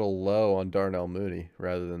just be a Herbert. little low on Darnell Mooney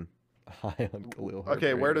rather than high on Khalil Herbert.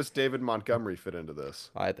 Okay, where does David Montgomery fit into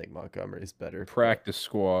this? I think Montgomery's better. Practice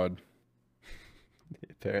squad.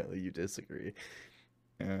 Apparently you disagree.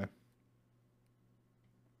 Yeah.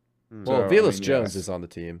 Hmm. Well, So, I Velus mean, Jones yes. is on the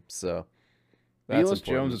team, so that's Velus Jones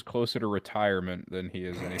important. is closer to retirement than he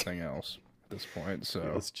is anything else at this point. So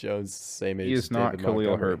Velus Jones, same age he as is not David Khalil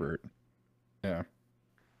Montgomery. Herbert. Yeah.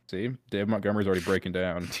 See, Dave Montgomery's already breaking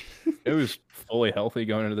down. It was fully healthy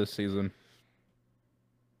going into this season.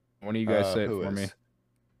 When do you guys say it Who for me? is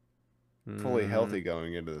fully Mm, healthy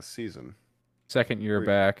going into the season? Second year Wait.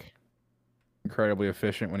 back. Incredibly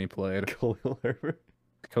efficient when he played. Khalil Herbert.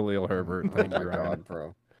 Khalil Herbert. Oh Thank my you, Ryan. god,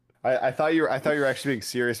 bro! I thought you were actually being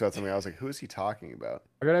serious about something. I was like, who is he talking about?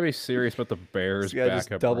 I gotta be serious about the Bears. This guy just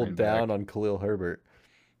backup doubled running down back. on Khalil Herbert.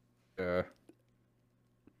 Yeah.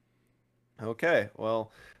 Okay,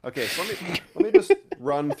 well, okay. So let me just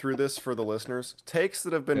run through this for the listeners. Takes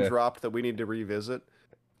that have been Yeah. dropped that we need to revisit.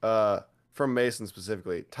 From Mason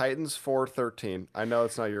specifically, Titans 4-13. I know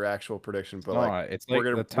it's not your actual prediction, but like It's we're like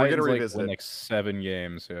gonna- the we're gonna Titans like revisit win it. like 7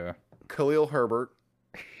 games. Yeah. Khalil Herbert,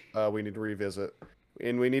 we need to revisit,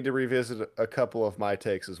 and we need to revisit a couple of my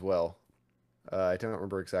takes as well. I don't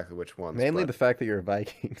remember exactly which ones. Mainly but the fact that you're a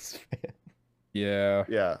Vikings fan Yeah.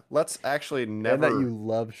 yeah. Let's actually and never. that you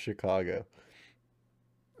love Chicago.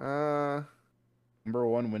 Uh, Number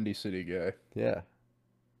 1 Windy City guy. Yeah.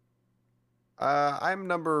 I'm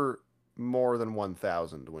number more than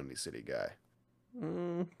 1,000 Windy City guy.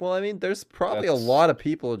 Well, I mean, there's probably a That's- lot of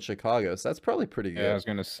people in Chicago, so that's probably pretty Yeah, I good. was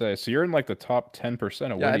gonna say. So you're in like the top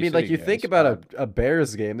 10% of Yeah, I Windy mean, like City you guys. think about a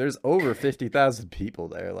Bears game, there's over 50,000 people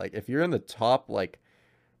there. Like if you're in the top like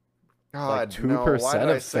God, Like no. Why 2% did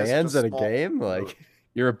I of say such fans at a small game? number? Like,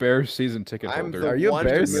 You're a Bears season ticket I'm holder. the are you a 1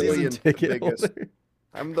 Bears season millionth ticket biggest. holder?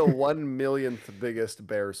 I'm the 1 millionth biggest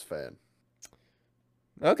Bears fan.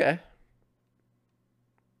 Okay.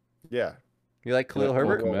 Yeah, You like Khalil Cool we'll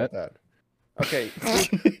Herbert? roll with that. Okay,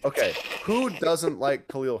 okay. Who doesn't like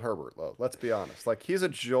Khalil Herbert, though? Let's be honest. Like, he's a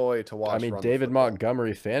joy to watch. I mean, run the David football.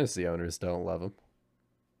 Montgomery fantasy owners don't love him.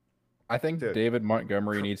 I think Dude, David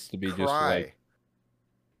Montgomery needs to be just like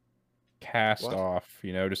cast What? off,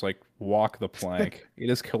 just like walk the plank. It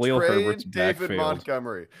is Khalil Trade Herbert's David backfield.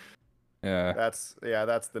 Montgomery. Yeah. That's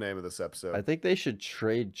the name of this episode. I think they should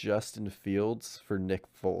trade Justin Fields for Nick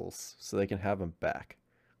Foles so they can have him back.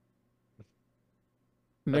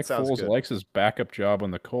 Nick sounds Foles good. likes his backup job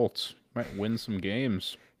on the Colts. Might win some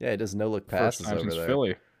games. Yeah, he does no-look First passes time over since there.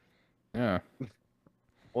 Philly. Yeah,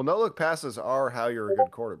 Well, no look passes are how you're a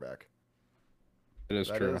good quarterback. it is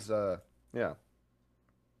That true. is, yeah.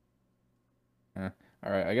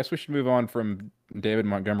 All right, I guess we should move on from David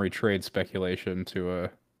Montgomery trade speculation to a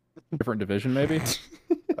different division, maybe.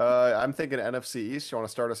 I'm thinking NFC East. You want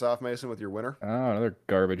to start us off, Mason, with your winner? Oh, another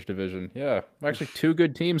garbage division. Yeah, actually, two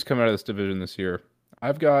good teams coming out of this division this year.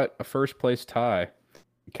 I've got a first place tie.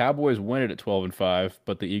 The Cowboys win it at 12-5,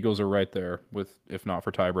 but the Eagles are right there with, if not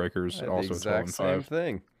for tiebreakers, I had the also exact same 12-5.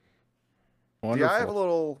 thing. Yeah, I have a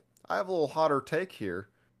Wonderful. little hotter take here.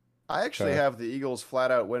 I actually Okay. have the Eagles flat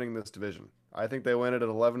out winning this division. I think they win it at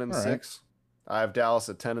 11-6. I have Dallas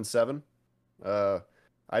at 10-7. I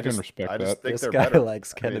can just respect I that. just think This they're guy better.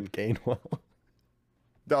 likes I Kenneth Gainwell.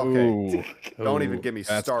 Okay. Ooh, Don't even ooh, get me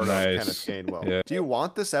that's started nice. on Kenneth Gainwell. Yeah. Do you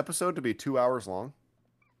want this episode to be 2 hours long?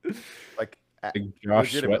 Like, Big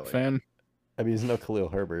Josh Sweat legitimately. fan. I mean, he's no Khalil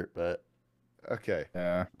Herbert, but Okay.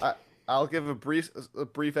 Yeah. I'll give a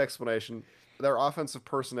brief explanation. Their offensive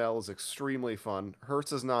personnel is extremely fun.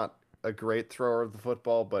 Hurts is not a great thrower of the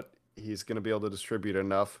football, but he's going to be able to distribute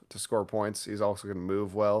enough to score points. He's also going to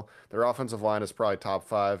move well. Their offensive line is probably top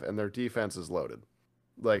 5, and their defense is loaded.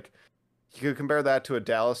 Like, you could compare that to a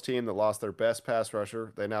Dallas team that lost their best pass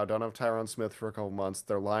rusher. They now don't have Tyron Smith for a couple months.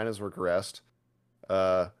 Their line has regressed.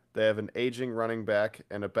 They have an aging running back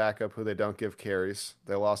and a backup who they don't give carries.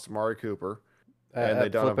 They lost Amari Cooper, and they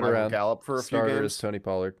don't have flip it Michael around. Gallup for a few Starter games. is Tony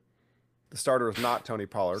Pollard. The starter is not Tony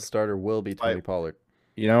Pollard. Starter will be Tony Pollard.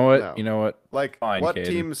 You know what? No. You know what? Like, Fine, what Caden.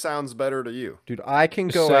 team sounds better to you? Dude, I can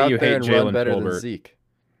Just go say you out there hate and run Jalen better than Tolbert. Zeke.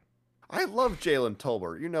 I love Jalen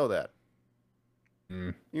Tolbert. You know that.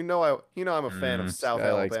 Mm, You know I'm a fan of This South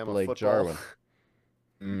guy likes Alabama Blake football.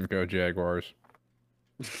 Jarwin. go Jaguars.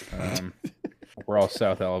 We're all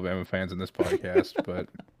South Alabama fans in this podcast, but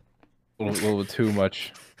a little too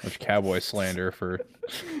much Cowboy slander for.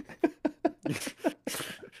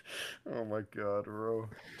 Oh my God, bro.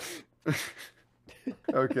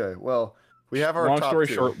 Okay, well, we have our Long top story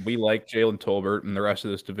 2. short, we like Jalen Tolbert, and the rest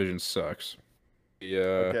of this division sucks. Yeah,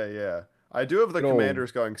 Okay, yeah. I do have the Good old-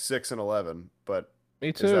 Commanders going 6-11, but me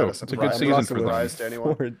is too. that a It's a good surprise? season I'm for them. surprised to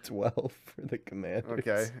anyone? 4-12 for the Commanders.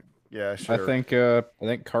 Okay, yeah, sure. I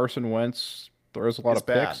think Carson Wentz throws a lot It's of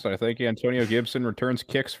picks. bad. I think Antonio Gibson returns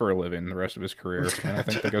kicks for a living the rest of his career, and I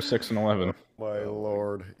think they go 6-11. My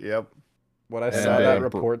Lord, yep. When I And, saw that uh,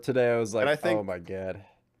 report today, I was like, I think- oh my God.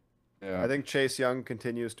 Yeah, I think Chase Young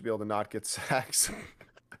continues to be able to not get sacks.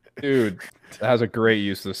 dude, that has a great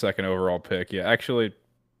use of the second overall pick. Yeah, actually,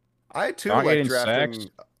 I too Not like getting drafting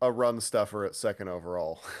sacks? a run stuffer at 2nd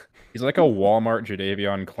overall. he's like a Walmart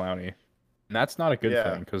Jadeveon Clowney. And that's not a good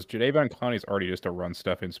Yeah. thing because Jadeveon Clowney's already just a run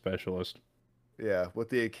stuffing specialist. Yeah, with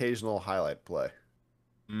the occasional highlight play.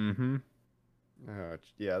 Mm-hmm.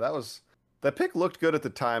 Yeah, that pick looked good at the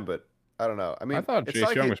time, but I don't know. I mean, I thought it's Chase not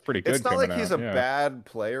like Young he- was pretty good. It's not coming like he's out, a yeah. bad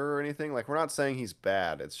player or anything. Like, we're not saying he's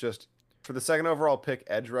bad. It's just for the 2nd overall pick,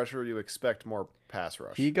 edge rusher, you expect more pass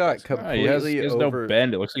rush. He got basically. completely He has over. no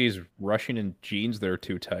bend. It looks like he's rushing in jeans that are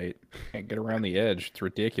too tight. Can't get around the edge. It's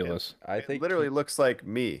ridiculous. I It think literally looks like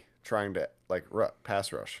me trying to like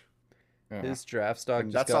pass rush. Yeah. his draft stock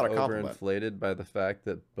And just that's not got a compliment. overinflated by the fact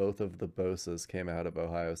that both of the Bosas came out of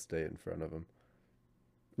Ohio State in front of him.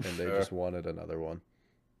 And they Yeah. just wanted another one.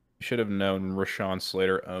 Should have known Rashawn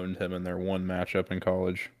Slater owned him in their one matchup in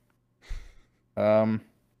college.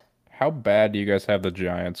 How bad do you guys have the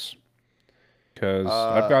Giants? Because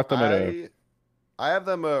I've got them at a. I have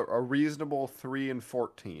them a reasonable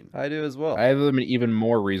 3-14. I do as well. I have them an even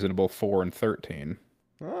more reasonable 4-13.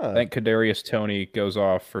 Ah, I think Kadarius Toney goes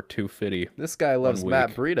off for 250. this guy loves Matt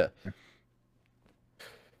week. Breida.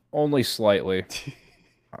 Only slightly.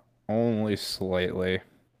 Only slightly.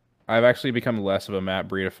 I've actually become less of a Matt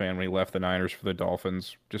Breida fan when he left the Niners for the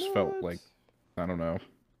Dolphins. Just felt What? like, I don't know,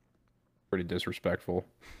 pretty disrespectful.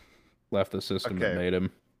 Left the system that Okay. made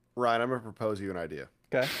him. Ryan, I'm gonna propose you an idea.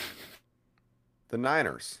 Okay. The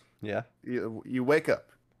Niners. Yeah. You wake up.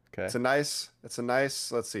 Okay. It's a nice. Let's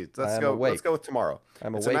see. I am Let's awake. go with tomorrow.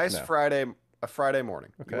 I'm It's awake a nice now. Friday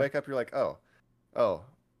morning. Okay. You wake up, you're like,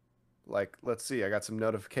 like, let's see, I got some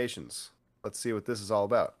notifications. Let's see what this is all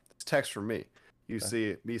about. It's text from me. You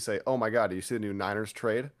see me say, oh my God, do you see the new Niners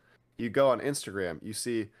trade? You go on Instagram, you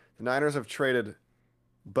see the Niners have traded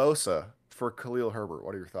Bosa for Khalil Herbert.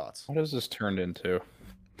 What are your thoughts? What has this turned into?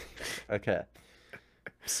 Okay.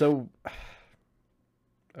 So,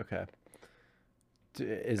 okay.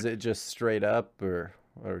 Is it just straight up, or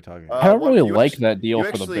what are we talking about? I don't really you like actually- that deal you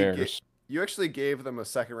for the actually Bears. You actually gave them a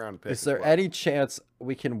second-round pick. Is there any chance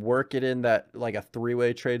we can work it in that, like, a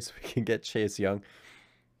three-way trade so we can get Chase Young?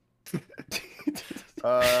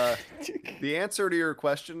 The answer to your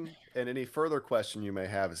question and any further question you may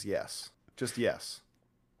have is yes. Just yes.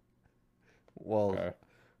 Well,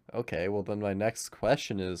 okay. Well, then my next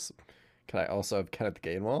question is, can I also have Kenneth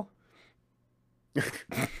Gainwell?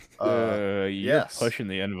 You're yes. pushing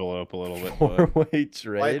the envelope a little bit. But... Four-way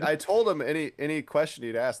trade? I told him any question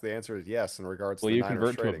you'd ask, the answer is yes in regards to Will the you Niners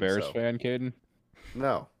convert trading, to a Bears so- fan, Caden?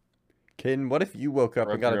 No. Caden, what if you woke up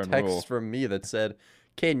and Broke got your a own text rule. from me that said,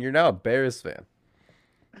 Caden, you're now a Bears fan?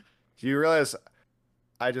 Do you realize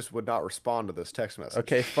I just would not respond to this text message?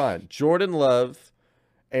 Okay, fine. Jordan Love,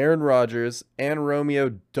 Aaron Rodgers, and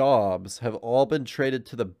Romeo Dobbs have all been traded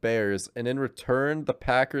to the Bears, and in return, the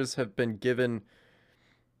Packers have been given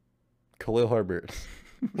Khalil Herbert.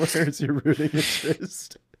 Where's your rooting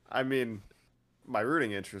interest? I mean, my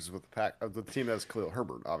rooting interest is with the team that has Khalil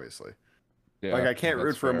Herbert, obviously. Yeah, Like, I can't root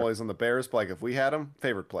that's for him fair. while he's on the Bears, but like if we had him,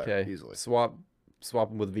 favorite player, Okay, easily. swap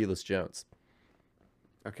him with Velas Jones.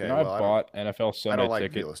 Okay, You know, well, I bought NFL Sunday like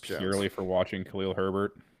ticket Velus Jones. purely for watching Khalil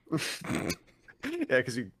Herbert. yeah,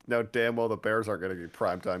 because you know damn well the Bears aren't going to be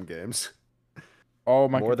primetime games. Oh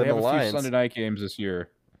my More God, they than have the a few Lions. Sunday night games this year.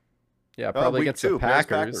 Yeah, probably week against 2, the Bears,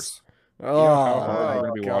 Packers. You know how hard Oh, we're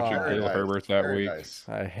going to be watching God. Khalil Herbert that Very week. nice.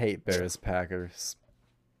 I hate Bears Packers.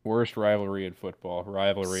 Worst rivalry in football.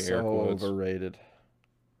 Rivalry, air So quotes. overrated.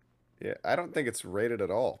 Yeah, I don't think it's rated at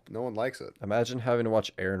all. No one likes it. Imagine having to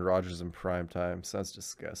watch Aaron Rodgers in prime time. Sounds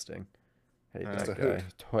disgusting. Hate It's that a guy. hoot.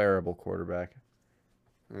 Terrible quarterback.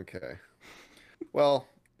 Okay. Well,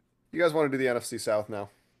 you guys want to do the NFC South now?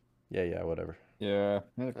 Yeah, whatever. Yeah,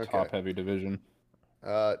 Okay. top-heavy division.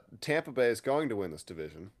 Tampa Bay is going to win this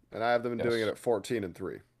division, and I have them doing Yes. it at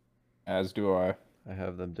 14-3. As do I. I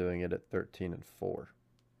have them doing it at 13-4.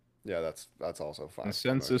 Yeah, that's also fine. I'm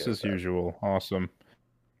Consensus okay as with usual. Awesome.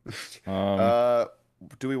 that.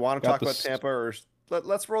 Do we want to got talk the about Tampa, or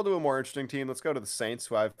let's roll to a more interesting team? Let's go to the Saints,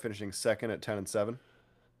 who I have finishing second at 10-7.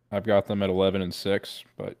 I've got them at 11-6,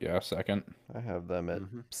 but yeah, second. I have them at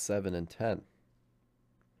Mhm. 7-10.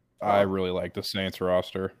 I Oh. really like the Saints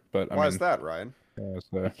roster, but Why I mean, is that, Ryan? yeah,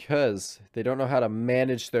 so- Because they don't know how to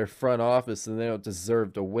manage their front office and they don't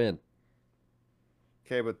deserve to win.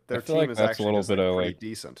 Okay, but their feel team like is that's a actually little just, bit like, of, pretty like,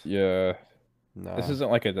 decent. yeah. No. This isn't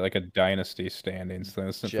like a dynasty standings thing.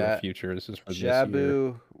 This isn't for Ja- the future. This is for this year.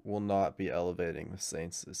 Jabu will not be elevating the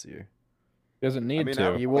Saints this year. He doesn't need mean,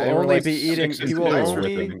 to. He will They were, only like, be eating- 6 he and will 2 Nice only- with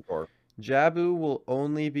him. receiving core. Jabu will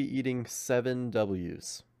only be eating 7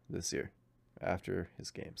 W's this year after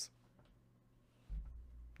his games.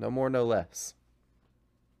 No more, no less.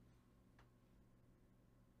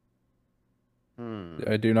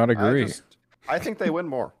 I do not agree. I think they win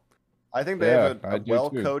more. I think they Yeah, have I a do too.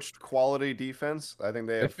 well-coached, quality defense. I think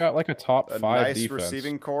they They've have got like a top a 5 nice defense.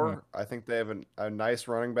 receiving core. I think they have a nice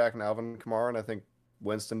running back in Alvin Kamara, and I think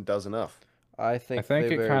Winston does enough. I think think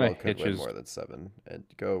they it very kinda well could win hitches- more than 7 and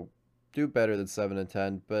do better than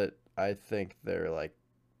 7-10, but I think they're like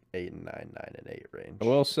 8-9, 9-8 range. I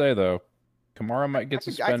will say though, Kamara might get I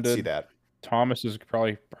can see suspended. that. Thomas is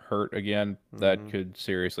probably hurt again. That Mhm. could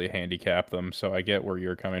seriously handicap them. So I get where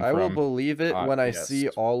you're coming I will from. believe it when I yes. see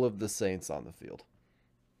all of the Saints on the field.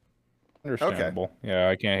 Understandable. Yeah,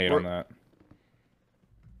 I can't hate on that.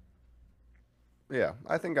 Yeah,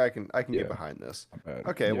 I think I can Yeah. get behind this. Not bad.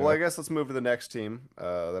 Okay, well, Yeah. I guess let's move to the next team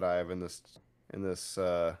that I have in this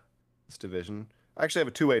division. I actually have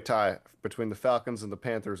a two-way tie between the Falcons and the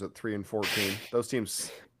Panthers at 3-14. Those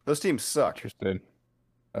teams suck. Interested.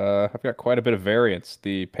 I've got quite a bit of variance.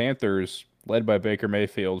 The Panthers, led by Baker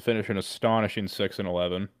Mayfield, finish an astonishing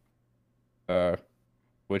 6-11,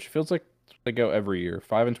 which feels like they go every year.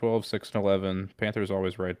 5-12, 6-11. Panthers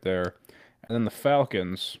always right there. And then the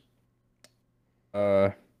Falcons.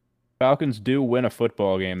 Falcons do win a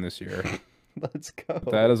football game this year. Let's go.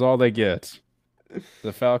 That is all they get.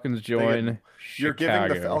 The Falcons join You're Chicago.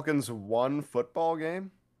 giving the Falcons one football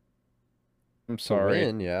game? I'm To sorry.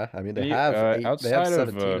 win, yeah. I mean, they Can you- have eight. They have outside of,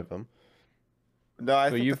 17 of them. No, I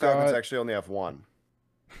So think the you've Falcons got- actually only have one.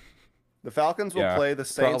 The Falcons will Yeah, play the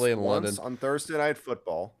Saints probably in once London. on Thursday Night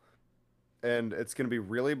Football, and it's going to be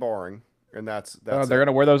really boring. And that's they're it.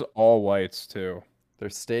 gonna wear those all whites too. Their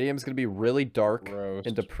stadium's going to be really dark Gross.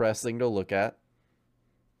 and depressing to look at.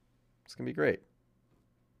 It's going to be great.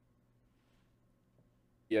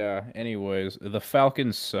 Yeah. Anyways, the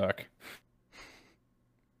Falcons suck.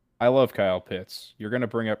 I love Kyle Pitts. You're gonna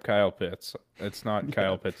bring up Kyle Pitts. It's not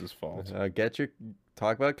Kyle Pitts' fault.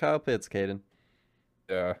 Talk about Kyle Pitts, Caden.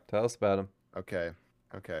 Yeah. Tell us about him. Okay.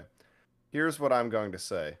 Here's what I'm going to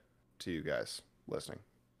say to you guys listening.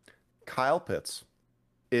 Kyle Pitts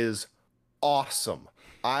is awesome.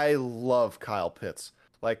 I love Kyle Pitts.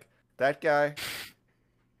 Like, that guy,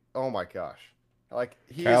 oh my gosh. Like,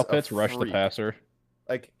 Kyle Pitts rushed the freak. passer.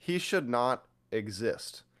 Like, he should not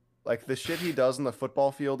exist. Like, the shit he does in the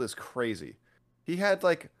football field is crazy. He had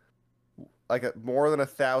more than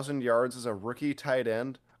 1,000 yards as a rookie tight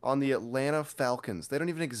end on the Atlanta Falcons. They don't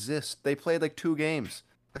even exist. They played like 2 games.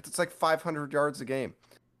 It's like 500 yards a game.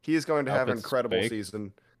 He is going to have an incredible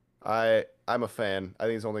season. I'm a fan. I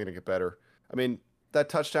think he's only going to get better. I mean, that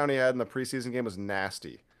touchdown he had in the preseason game was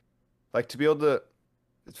nasty. Like, to be able to,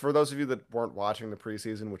 for those of you that weren't watching the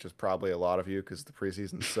preseason, which is probably a lot of you because the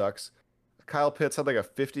preseason sucks, Kyle Pitts had like a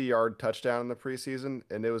 50-yard touchdown in the preseason,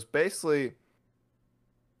 and it was basically,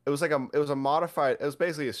 it was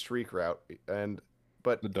basically a streak route,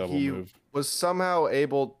 but The double he move. was somehow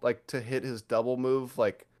able to hit his double move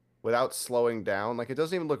without slowing down. Like, it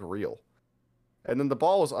doesn't even look real. And then the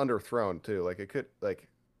ball was underthrown too.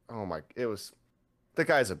 The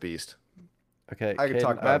guy's a beast. Okay, I could Caden,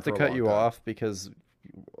 talk about I have it to for a cut long you time. off because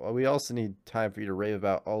we also need time for you to rave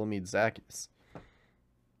about Olamide Zacchaeus.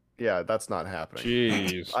 Yeah, that's not happening.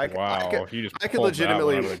 Jeez. Wow. You just I could pulled that one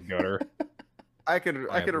legitimately- out of the gutter. I could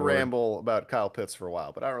Lord. ramble about Kyle Pitts for a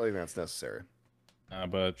while, but I don't really think that's necessary.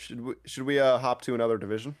 But Should we hop to another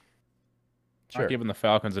division? Sure. not giving the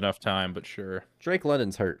Falcons enough time, but sure. Drake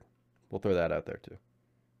London's hurt. We'll throw that out there too.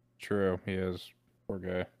 True, he is. Poor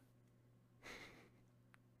guy.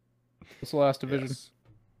 What's the last division? Yes.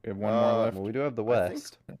 We have one more left. Well, we do have the I think-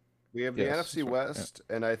 West. We have the Yes, NFC that's right, West,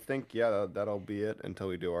 and I think that'll be it until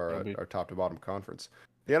we do our That'll be- our top to bottom conference.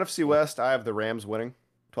 The NFC West, I have the Rams winning,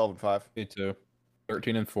 12-5. Me too.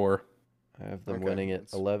 13-4. I have them Okay, winning at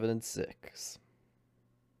that's- 11-6.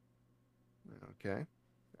 Okay.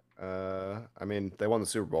 I mean, they won the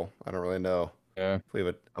Super Bowl. I don't really know Yeah. if we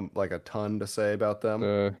have a ton to say about them.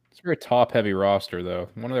 It's a very top-heavy roster, though.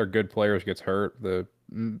 One of their good players gets hurt.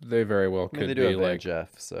 They very well I could mean, they do be have Van like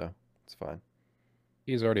Jeff, so it's fine.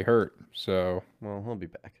 he's already hurt. So Well, he'll be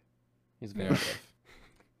back. He's Van Yeah. Jeff.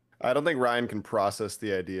 I don't think Ryan can process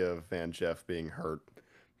the idea of Van Jeff being hurt.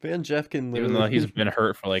 Van Jeff can even literally. though he's been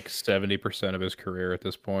hurt for like 70% of his career at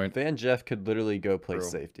this point. Van Jeff could literally go play True.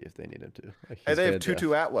 safety if they need him to. Like, Hey, he's they have Van Jeff.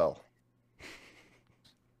 Tutu Atwell.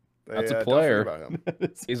 That's a don't forget player. about him.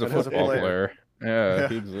 He's a That is a football player. player. Yeah,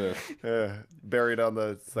 he exists. Buried on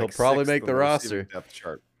the. He'll probably make the receiving roster. Depth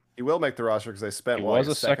chart. He will make the roster because they spent He what, was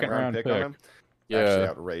like a second-round pick on pick. him. Yeah. Actually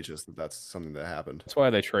outrageous that that's something that happened. That's why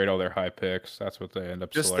they trade all their high picks. That's what they end up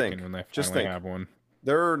Just selecting think. when they Just finally think. have one.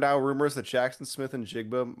 There are now rumors that Jackson Smith and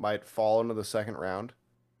Jigba might fall into the second round,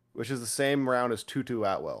 which is the same round as Tutu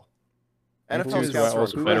Atwell. NFL Tutu scouts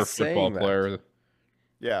Atwell's are a who better is saying football that? player.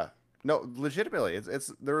 Yeah, no, legitimately,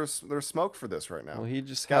 it's there's smoke for this right now. Well, he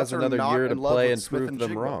just Scouts has are another not year to in love play with and Smith prove and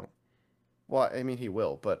them Jigba. wrong. Well, I mean, he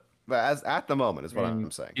will, but as at the moment is what I mean,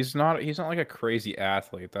 I'm saying. He's not like a crazy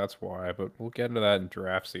athlete, that's why, but we'll get into that in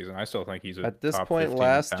draft season. I still think he's a At this top point 15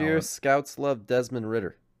 last year, talent. scouts loved Desmond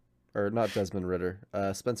Ritter. Or not Desmond Ritter,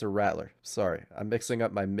 Spencer Rattler. Sorry, I'm mixing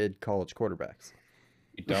up my mid-college quarterbacks.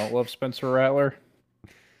 You don't love Spencer Rattler?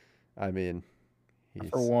 I mean,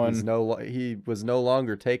 For one. he was no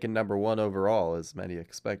longer taken number 1 overall as many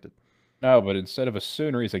expected. No, but instead of a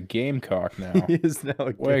Sooner, he's a Gamecock now. He is now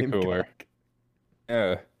a Way Gamecock. cooler.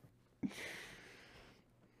 Yeah.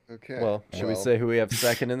 Okay. Well, should we say who we have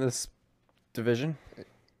second in this division?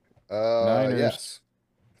 Niners. Yes.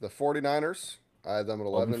 The 49ers, I have them at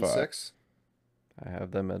 11-6. I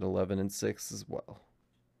have them at 11-6 as well.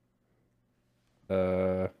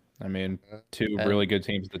 I mean, two And- really good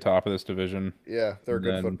teams at the top of this division. Yeah, they're a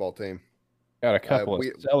good Then- football team. Got a couple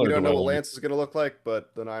we of stellar don't know what duels. Lance is going to look like,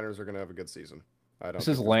 but the Niners are going to have a good season. I don't. This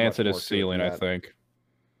think is there's Lance much at more his to it than ceiling, I that. think.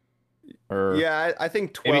 Or Yeah, I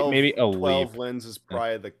think Maybe- 12, maybe a 12 leap. wins is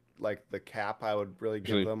probably the cap I would really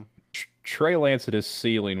give Actually, them. Trey Lance at his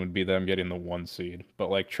ceiling would be them getting the 1 seed.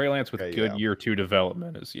 But like Trey Lance with Okay, good yeah. year 2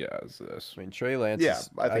 development is this. I mean, Trey Lance. Yeah, is,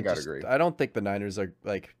 I think I'd agree. I don't think the Niners are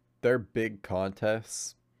like they're big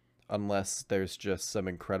contests unless there's just some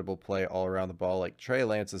incredible play all around the ball. Like Trey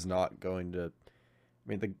Lance is not going to. I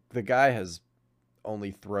mean, the guy has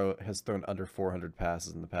thrown under 400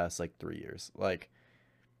 passes in the past like 3 years. Like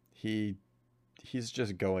he's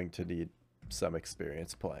just going to need some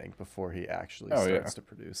experience playing before he actually Oh, yeah. starts to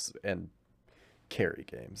produce and carry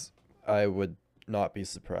games. I would not be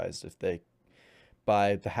surprised if they,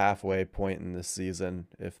 by the halfway point in this season,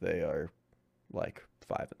 if they are like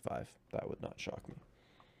 5-5. That would not shock me.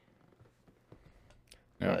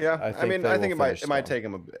 Yeah. But Yeah, I mean, they I will think finish it might strong. take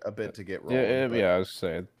them a bit to get Yeah, rolling. but I was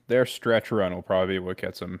saying their stretch run will probably be what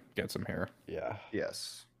gets them here, Yeah.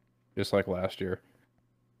 yes. just like last year.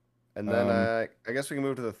 And then Um, I guess we can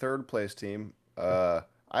move to the third place team.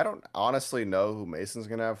 I don't honestly know who Mason's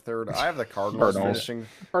gonna have third. I have the Cardinals Cardinals. finishing.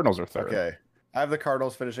 Cardinals are third. Okay, I have the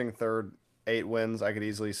Cardinals finishing third, 8 wins. I could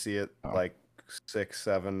easily see it Oh. like 6,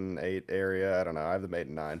 7, 8 area. I don't know. I have them 8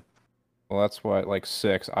 and 9. Well, that's why like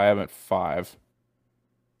 6. I have at 5.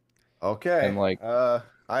 Okay. And, like, I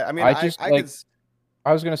mean, I just, I like, could.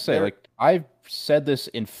 I was gonna say, They're- like, I've said this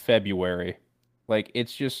in February. Like,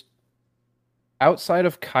 it's just outside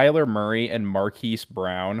of Kyler Murray and Marquise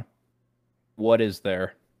Brown, what is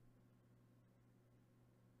there?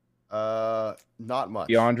 Not much.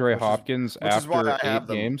 DeAndre which is- Hopkins which is why after I have 8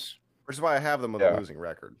 them. games. Which is why I have them with Yeah. a losing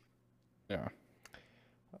record. Yeah.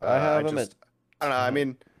 I have them just, I don't know. I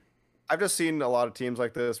mean, I've just seen a lot of teams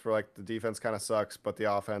like this where like the defense kind of sucks, but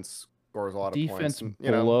the offense scores a lot of points. Defense And,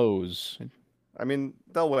 you know, blows. I mean,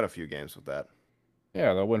 they'll win a few games with that.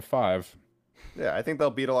 Yeah, they'll win 5. Yeah, I think they'll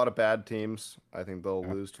beat a lot of bad teams. I think they'll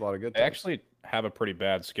Yeah. lose to a lot of good They teams. actually have a pretty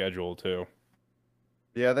bad schedule too.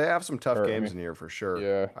 Yeah, they have some tough Or, I games mean, in here for sure.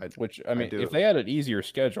 Yeah, I- which I mean, do. if they had an easier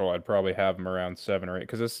schedule, I'd probably have them around 7 or 8.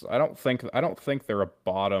 Because I don't think they're a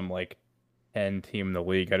bottom like 10 team in the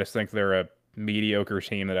league. I just think they're a mediocre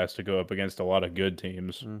team that has to go up against a lot of good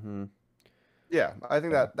teams. Mm-hmm. Yeah, I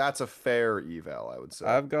think Yeah. that's a fair eval, I would say.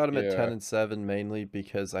 I've got them at Yeah. 10-7 mainly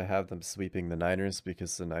because I have them sweeping the Niners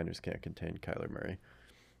because the Niners can't contain Kyler Murray.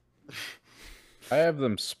 I have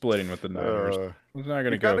them splitting with the Niners. I'm not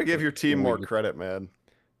gonna you gotta go. give your team more completely- credit, man.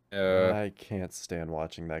 I can't stand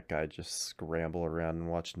watching that guy just scramble around and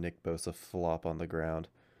watch Nick Bosa flop on the ground.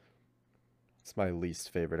 It's my least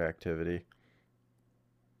favorite activity.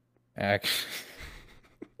 Actually,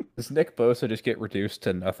 does Nick Bosa just get reduced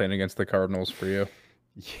to nothing against the Cardinals for you?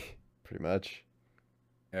 Yeah, pretty much.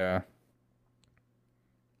 Yeah.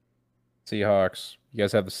 Seahawks. You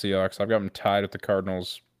guys have the Seahawks. I've got them tied with the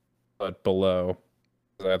Cardinals, but below.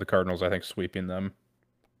 I have the Cardinals, I think, sweeping them.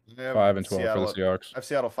 I have 5 and 12 Seattle for the Seahawks. I have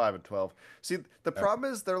Seattle 5 and 12. See, the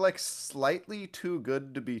problem is they're like slightly too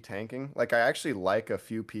good to be tanking. Like I actually like a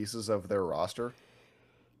few pieces of their roster.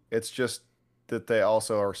 It's just that they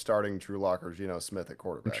also are starting Drew Lock or Geno Smith at I'm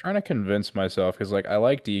quarterback. trying to convince myself because, like, I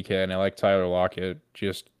like DK and I like Tyler Lockett.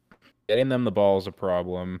 Just getting them the ball is a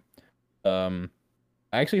problem.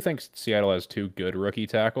 I actually think Seattle has 2 good rookie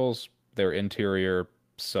tackles. Their interior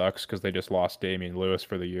sucks because they just lost Damian Lewis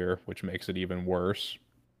for the year, which makes it even worse.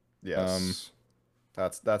 Yes.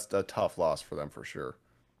 That's a tough loss for them for sure.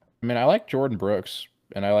 I mean, I like Jordan Brooks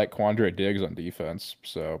and I like Quandre Diggs on defense.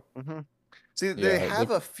 So See, they Yeah, have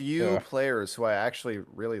they- a few yeah. players who I actually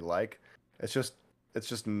really like. It's just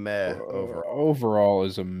meh over. overall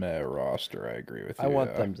is a meh roster. I agree with you. I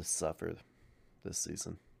want yeah. them to suffer this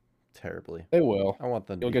season terribly. They will. I want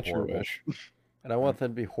them to You'll be get your horrible. wish. And I want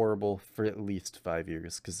them to be horrible for at least 5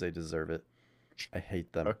 years because they deserve it. I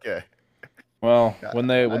hate them. Okay. Well, Yeah, when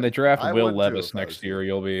they draft I Will would too Levis if I was next you. year,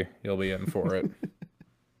 you'll be in for it.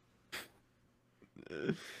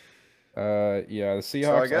 Yeah, the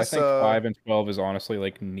Seahawks. I guess, think 5 and 12 is honestly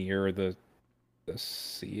like near the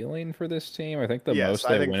ceiling for this team. I think the Yes, most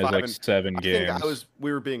I they think win is 5 like and- 7 I games. think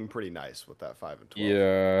we were being pretty nice with that 5 and 12.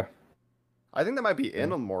 Yeah, I think they might be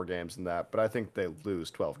in on more games than that, but I think they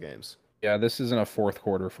lose 12 games. yeah. This isn't a fourth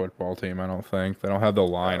quarter football team. I don't think they don't have the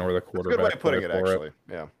line or the It's a quarterback. good way of putting play it, for actually.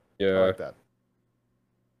 Yeah, I Yeah. like that.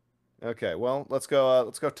 Okay, well, let's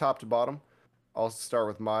go top to bottom. I'll start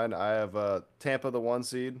with mine. I have Tampa the 1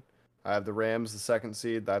 seed. I have the Rams the 2nd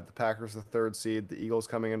seed. I have the Packers the 3rd seed. The Eagles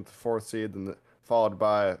coming in the 4th seed, then followed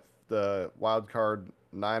by the wild card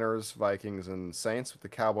Niners, Vikings, and Saints, with the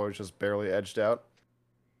Cowboys just barely edged out.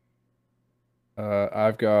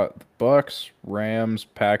 I've got the Bucks, Rams,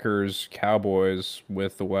 Packers, Cowboys,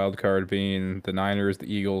 with the wild card being the Niners,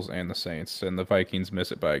 the Eagles, and the Saints, and the Vikings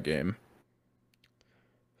miss it by a game.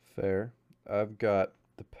 Fair. I've got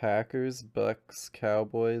the Packers, Bucks,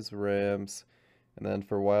 Cowboys, Rams, and then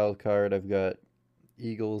for wild card, I've got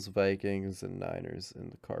Eagles, Vikings, and Niners,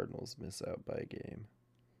 and the Cardinals miss out by a game.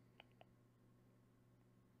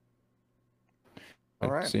 All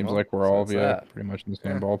It right. seems Well, like we're so all that's that. pretty much in the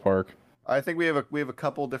yeah. same ballpark. I think we have a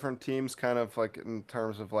couple different teams, kind of like in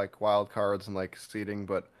terms of like wild cards and like seeding,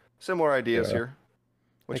 but similar ideas Yeah. here,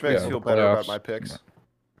 which Think we makes Yeah, me the feel better about playoffs. my picks.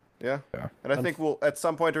 Yeah. Yeah. And I Unf- think we'll at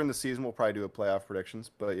some point during the season we'll probably do a playoff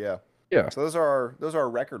predictions. But yeah. Yeah. So those are our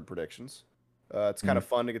record predictions. It's kind of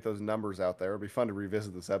fun to get those numbers out there. It'll be fun to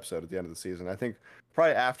revisit this episode at the end of the season. I think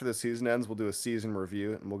probably after the season ends, we'll do a season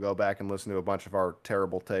review and we'll go back and listen to a bunch of our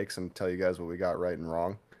terrible takes and tell you guys what we got right and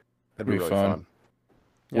wrong. That'd be It'll be really fun. fun.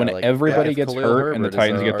 Yeah, When like everybody if gets Khalil hurt and the Herbert is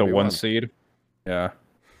Titans our get the one RB1. seed. Yeah.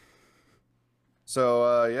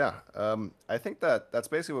 So yeah, I think that's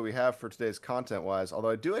basically what we have for today's content-wise. Although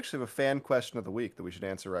I do actually have a fan question of the week that we should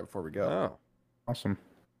answer right before we go. Oh, Awesome.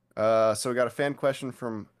 So we got a fan question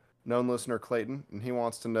from known listener Clayton, and he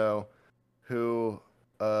wants to know who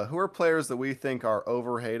are players that we think are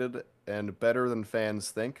overhated and better than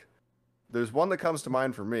fans think. There's one that comes to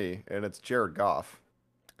mind for me, and it's Jared Goff.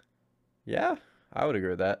 yeah, I would agree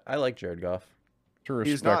with that. I like Jared Goff. It's a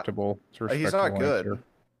He's not- respectable. It's a He's respectable not good. answer.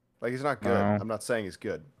 Like he's not good. No. I'm not saying he's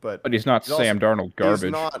good, but But he's not He's also- Sam Darnold garbage.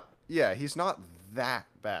 he's not. Yeah, he's not that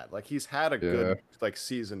bad. Like he's had a good Yeah. like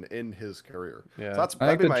season in his career. Yeah. So that's I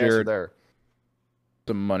that'd think be that my answer Jared- there.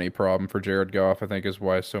 The money problem for Jared Goff, I think, is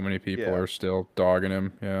why so many people Yeah. are still dogging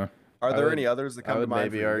him. Yeah. Are I there would- any others that I come to would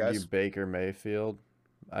mind maybe for you argue guys? Baker Mayfield.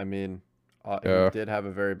 I mean, Yeah. he did have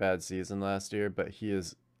a very bad season last year, but he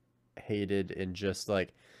is hated and just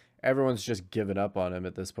like everyone's just given up on him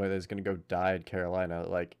at this point. That he's gonna go die in Carolina.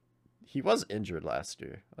 Like he was injured last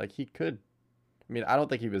year. Like he could. I mean, I don't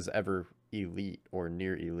think he was ever elite or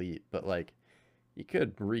near elite, but like he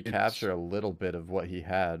could recapture a little bit of what he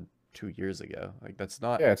had 2 years ago. Like that's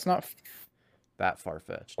not Yeah, it's not that far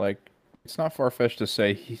fetched. like it's not far fetched to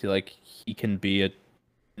say he can be a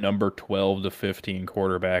number 12 to 15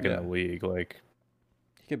 quarterback in Yeah. the league. Like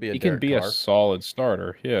He could be a he can Derek be a Carr. solid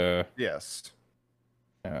starter. Yeah. Yes.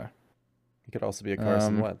 Yeah. He could also be a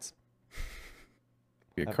Carson Wentz.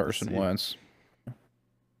 Be a Have to Carson see. Wentz.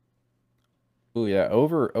 Oh yeah,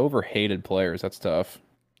 overhated players. That's tough.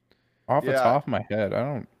 Off the Yeah. top of my head, I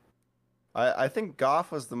don't. I think Goff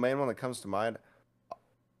was the main one that comes to mind.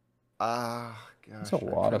 Gosh, That's a I'm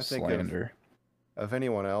lot trying of to think slander. of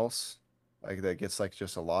anyone else like that gets like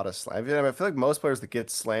just a lot of slander. I feel like most players that get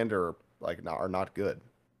slander like are not good.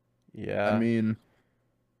 Yeah. I mean,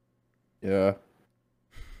 yeah.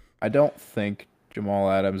 I don't think Jamal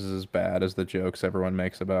Adams is as bad as the jokes everyone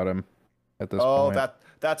makes about him at this Oh, point.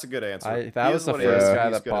 that's a good answer. that He was is the what he is, first and guy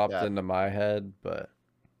he's that good at popped that. into my head, but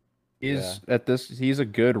He's a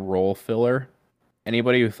good role filler.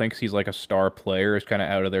 Anybody who thinks he's like a star player is kind of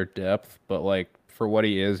out of their depth, but like for what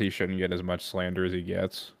he is, he shouldn't get as much slander as he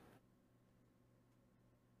gets.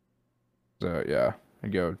 So yeah,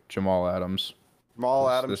 I'd go Jamal Adams. Jamal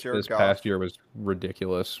This- Adams, this, Jared this Goff. past year was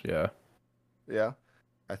ridiculous. Yeah, Yeah,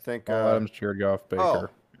 I think. Jamal Adams, Jared Goff, Baker.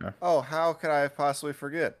 Yeah. Oh, how could I possibly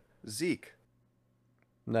forget Zeke?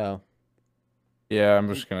 no, Yeah,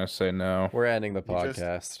 I'm just gonna say no. we're ending the You just-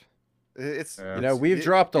 podcast. It's Yeah. You know, we've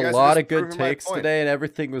dropped you a guys are lot just of good proving my takes point. today, and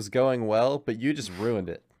everything was going well, but you just ruined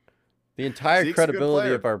it. The entire Zeke's a good credibility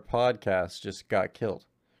player. of our podcast just got killed.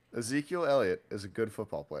 Ezekiel Elliott is a good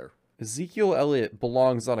football player. Ezekiel Elliott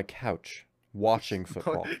belongs on a couch watching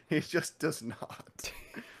football. He just does not.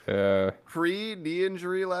 Pre-knee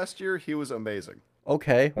injury last year, he was amazing.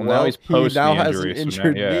 Okay, Well, well, now he's he post now knee has an injury.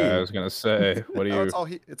 injured so now, yeah, I knee. was gonna say, what do No,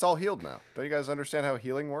 you? it's all healed now. Don't you guys understand how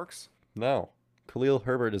healing works? No, Khalil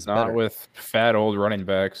Herbert is Not better. with fat old running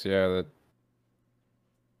backs. Yeah, that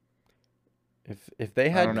If they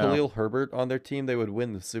had don't know. Khalil Herbert on their team, they would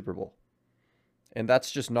win the Super Bowl. And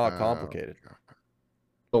that's just not Oh, complicated.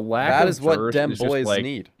 the lack That of is what burst dem is just, boys like,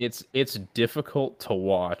 need. It's difficult to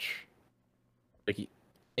watch. Like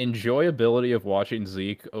enjoyability of watching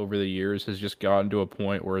Zeke over the years has just gotten to a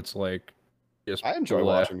point where it's like just I enjoy bleh.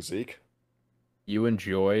 watching Zeke. You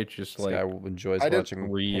enjoy just This like guy enjoys I did watching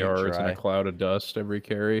 3 paint yards in dry. a cloud of dust every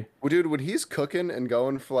carry. Well, dude, when he's cooking and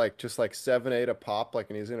going for like just like 7-8 a pop, like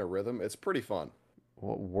and he's in a rhythm, it's pretty fun.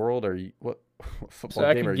 What world are you? What football So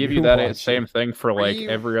I game can are give you you that watching? same thing for like Three-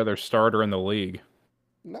 every other starter in the league.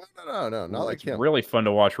 No, not like It's him. really fun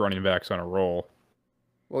to watch running backs on a roll.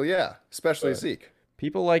 Well, yeah, especially But- Zeke.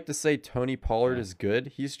 People like to say Tony Pollard Yeah. is good.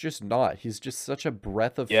 He's just not. He's just such a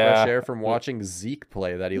breath of Yeah. fresh air from watching Zeke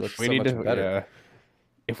play that he looks We so need much to, better. yeah.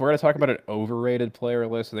 If we're gonna talk about an overrated player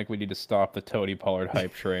list, I think we need to stop the Tony Pollard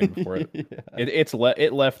hype train before it. Yeah.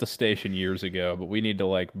 It left the station years ago, but we need to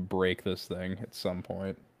like break this thing at some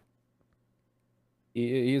point.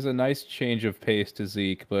 He's a nice change of pace to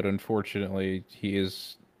Zeke, but unfortunately, he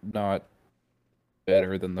is not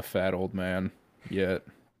better than the fat old man yet.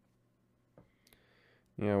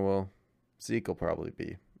 Yeah, well, Zeke will probably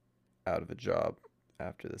be out of a job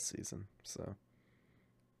after this season. So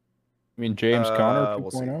I mean, James Conner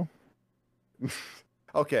We'll see. 2.0.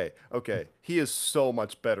 Okay. He is so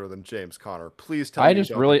much better than James Conner. Please tell I me you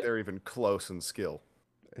just don't really, think they're even close in skill.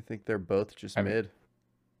 I think they're both just I mean, mid.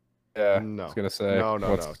 yeah, I No. was gonna say,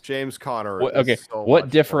 No. James Conner what? is Okay, so what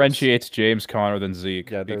much differentiates James Conner than Zeke?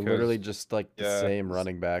 Yeah, they're Because literally just like the yeah, same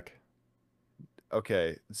running back. close.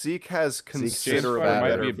 Okay, Zeke has Zeke's just considerably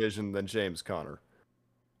fatter. better vision than James Conner.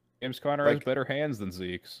 James Conner has Like, better hands than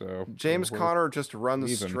Zeke, so James we're Conner just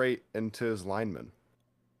runs even. straight into his lineman.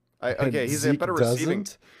 And He's a Zeke better receiving.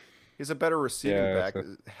 doesn't. He's a better receiving Yeah, back.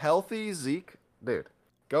 Healthy Zeke, dude.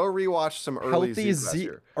 Go rewatch some early Healthy Zeke last Zeke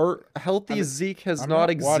year. or I healthy mean, Zeke has I'm not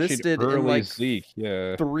not watching existed in early like Zeke.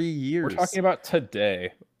 Yeah, 3 we're years. talking about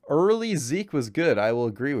today. Early Zeke was good. I will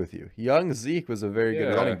agree with you. Young Zeke was a very good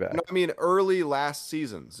Yeah. running back. no, I mean early last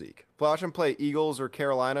season Zeke. Watch him play Eagles or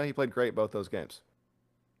Carolina. He played great both those games.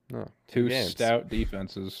 No, Two games. stout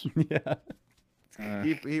defenses. Yeah.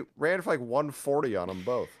 He ran for like 140 on them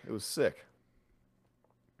both. It was sick.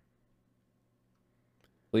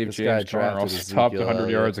 I believe This guy James Conner drafted also topped Ezekiel 100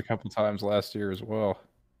 Elliott. yards a couple times last year as well.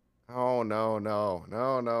 Oh no.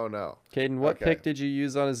 Caden, what Okay. pick did you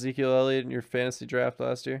use on Ezekiel Elliott in your fantasy draft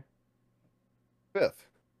last year? 5th.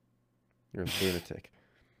 You're a lunatic.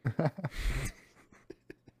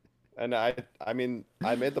 And I mean,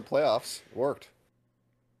 I made the playoffs. It worked.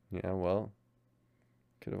 Yeah, well,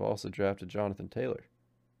 could have also drafted Jonathan Taylor.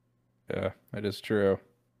 Yeah, that is true.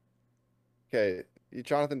 Okay,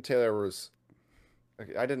 Jonathan Taylor was.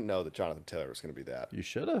 Okay, I didn't know that Jonathan Taylor was going to be that. You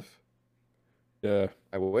should have. Yeah,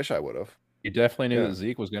 I wish I would have. you definitely knew Yeah. that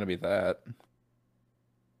Zeke was going to be that.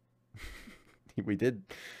 We did.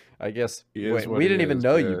 I guess He is what we he didn't even is,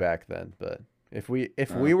 know you yeah. back then, but if we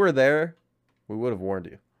No. were there, we would have warned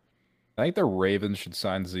you. I think the Ravens should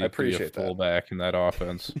sign Zeke to be a appreciate that. fullback in that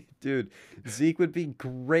offense. Dude, Zeke would be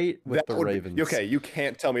great with the Ravens. Okay, you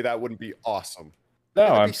can't tell me that wouldn't be awesome. No,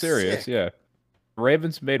 That'd I'm be serious. sick. Yeah, the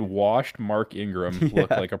Ravens made washed Mark Ingram look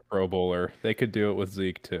Yeah. like a Pro Bowler. They could do it with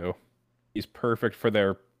Zeke too. He's perfect for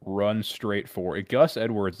their run straight forward. Gus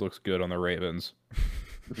Edwards looks good on the Ravens.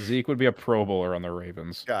 Zeke would be a Pro Bowler on the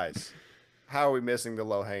Ravens. Guys, how are we missing the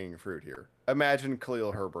low-hanging fruit here? Imagine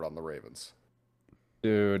Khalil Herbert on the Ravens.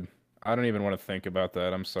 Dude, I don't even want to think about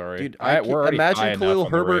that. I'm sorry. Dude, We're already imagine high enough Khalil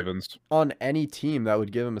on the Herbert Ravens. on any team that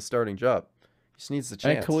would give him a starting job. He just needs the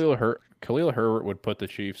I think chance. Khalil Herbert would put the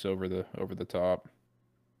Chiefs over the top.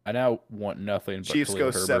 I now want nothing but Chiefs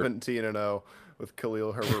Khalil go Herbert. 17-0 with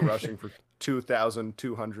Khalil Herbert rushing for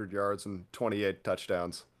 2,200 yards and 28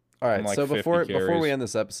 touchdowns. All right, and like so 50 before we carries. end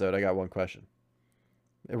this episode, I got one question.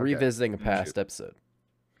 Revisiting a past episode.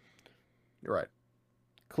 You're right.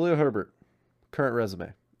 Khalil Herbert, current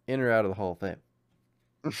resume, in or out of the Hall of Fame?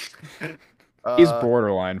 He's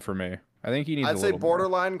borderline for me. I think he needs I'd a say little more.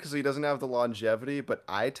 borderline because he doesn't have the longevity, but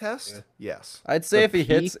eye test, yes. I'd say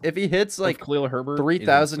The if he hits Like like Khalil Herbert,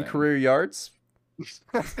 3,000 is insane. career yards,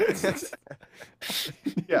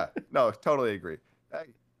 Yeah, no, totally agree.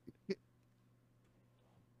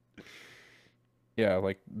 Yeah,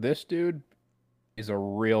 like this dude is a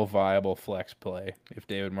real viable flex play if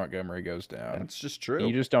David Montgomery goes down. that's just true.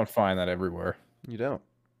 You just don't find that everywhere. You don't.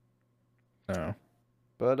 No.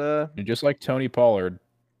 But And just like Tony Pollard,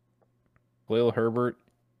 Khalil Herbert,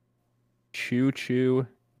 choo choo,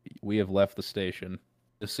 we have left the station.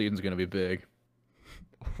 This season's gonna be big.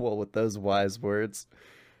 well, with those wise words,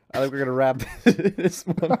 I think we're gonna wrap this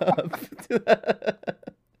one up.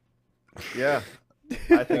 Yeah,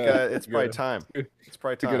 I think it's probably good. time. It's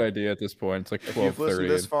probably It's a time. good idea at this point. It's like If you've listened 12:30.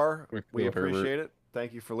 this far, with we Khalil Herbert. appreciate it.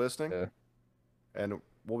 Thank you for listening. Yeah. And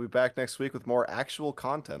we'll be back next week with more actual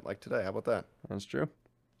content like today. How about that? That's true.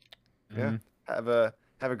 Yeah. Have a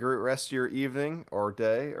great rest of your evening or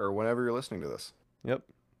day or whenever you're listening to this. Yep.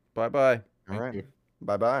 Bye bye. All right. you.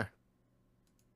 Bye-bye.